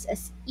e-commerce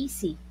as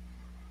easy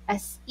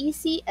as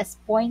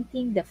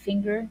pointing the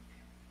finger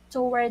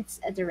towards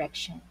a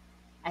direction,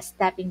 as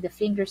tapping the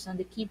fingers on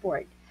the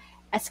keyboard,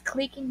 as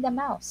clicking the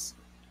mouse,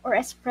 or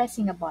as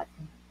pressing a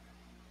button.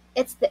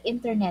 It's the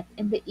internet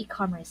and the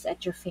e-commerce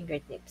at your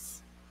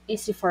fingertips.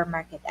 Easy for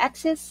market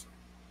access,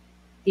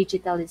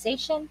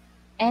 digitalization,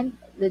 and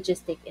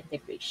logistic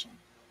integration.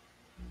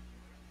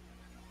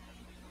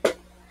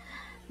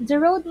 The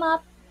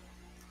roadmap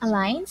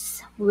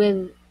aligns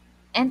with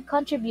and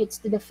contributes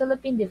to the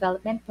Philippine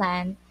Development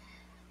Plan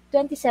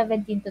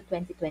 2017 to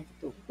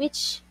 2022,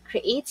 which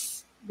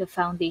creates the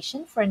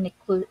foundation for an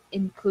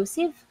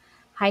inclusive,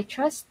 high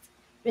trust,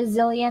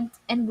 resilient,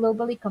 and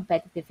globally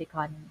competitive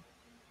economy.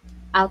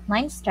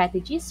 Outlines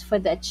strategies for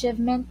the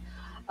achievement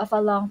of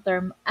a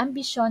long-term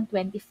Ambition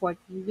 2040,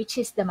 which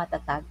is the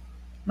matatag,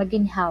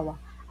 maginhawa,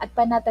 at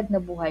panatag na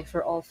buhay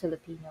for all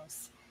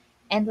Filipinos.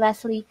 And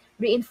lastly,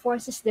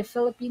 reinforces the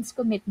Philippines'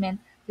 commitment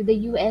to the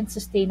UN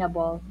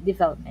Sustainable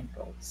Development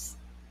Goals.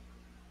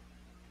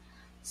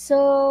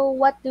 So,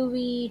 what do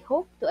we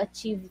hope to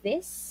achieve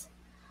this?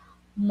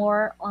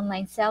 More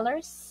online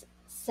sellers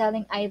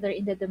selling either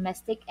in the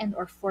domestic and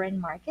or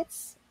foreign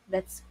markets.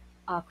 That's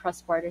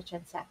cross-border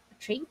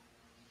trade.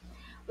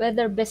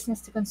 Whether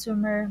business to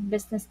consumer,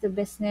 business to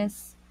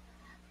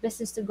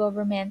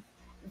government,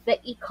 the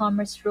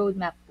e-commerce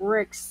roadmap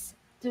works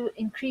to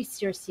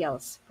increase your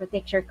sales,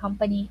 protect your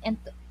company,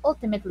 and to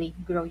ultimately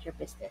grow your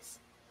business.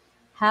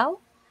 How?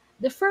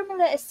 The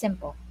formula is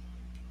simple: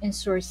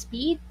 ensure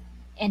speed,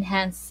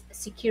 enhance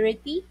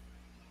security,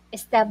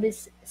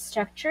 establish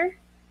structure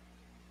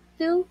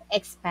to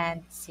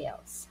expand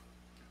sales.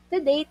 To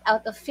date,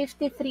 out of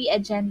 53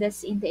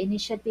 agendas in the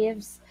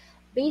initiatives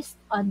based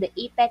on the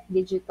APEC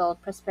Digital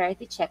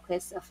Prosperity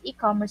Checklist of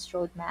E-commerce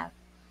Roadmap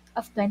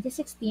of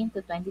 2016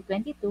 to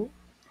 2022,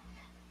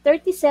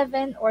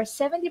 37 or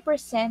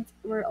 70%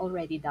 were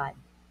already done.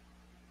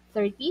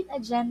 13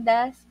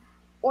 agendas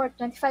or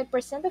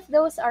 25% of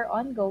those are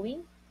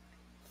ongoing.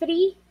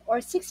 3 or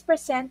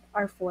 6%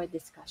 are for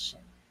discussion.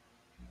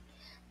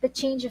 The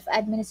change of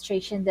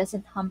administration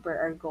doesn't hamper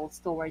our goals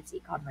towards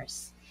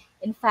e-commerce.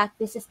 In fact,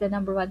 this is the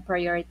number one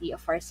priority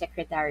of our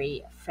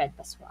Secretary, Fred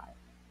Pascual.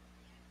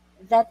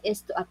 That is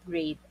to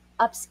upgrade,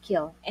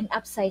 upskill, and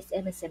upsize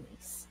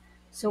MSMEs.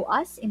 So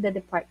us in the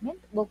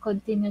department will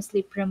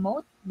continuously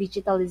promote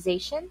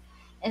digitalization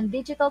and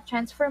digital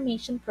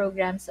transformation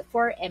programs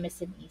for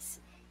MSMEs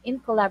in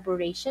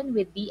collaboration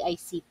with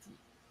DICT.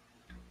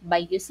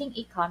 By using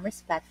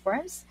e-commerce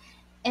platforms,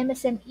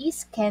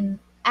 MSMEs can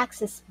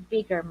access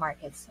bigger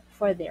markets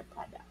for their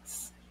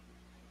products.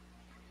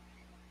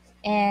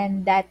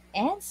 And that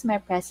ends my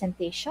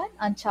presentation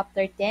on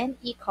Chapter 10,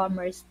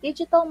 E-commerce,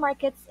 Digital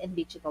Markets, and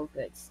Digital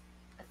Goods.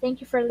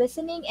 Thank you for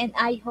listening, and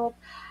I hope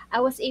I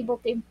was able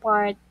to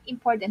impart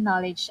important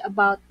knowledge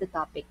about the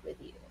topic with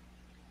you.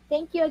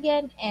 Thank you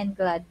again, and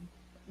God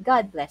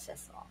bless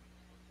us all.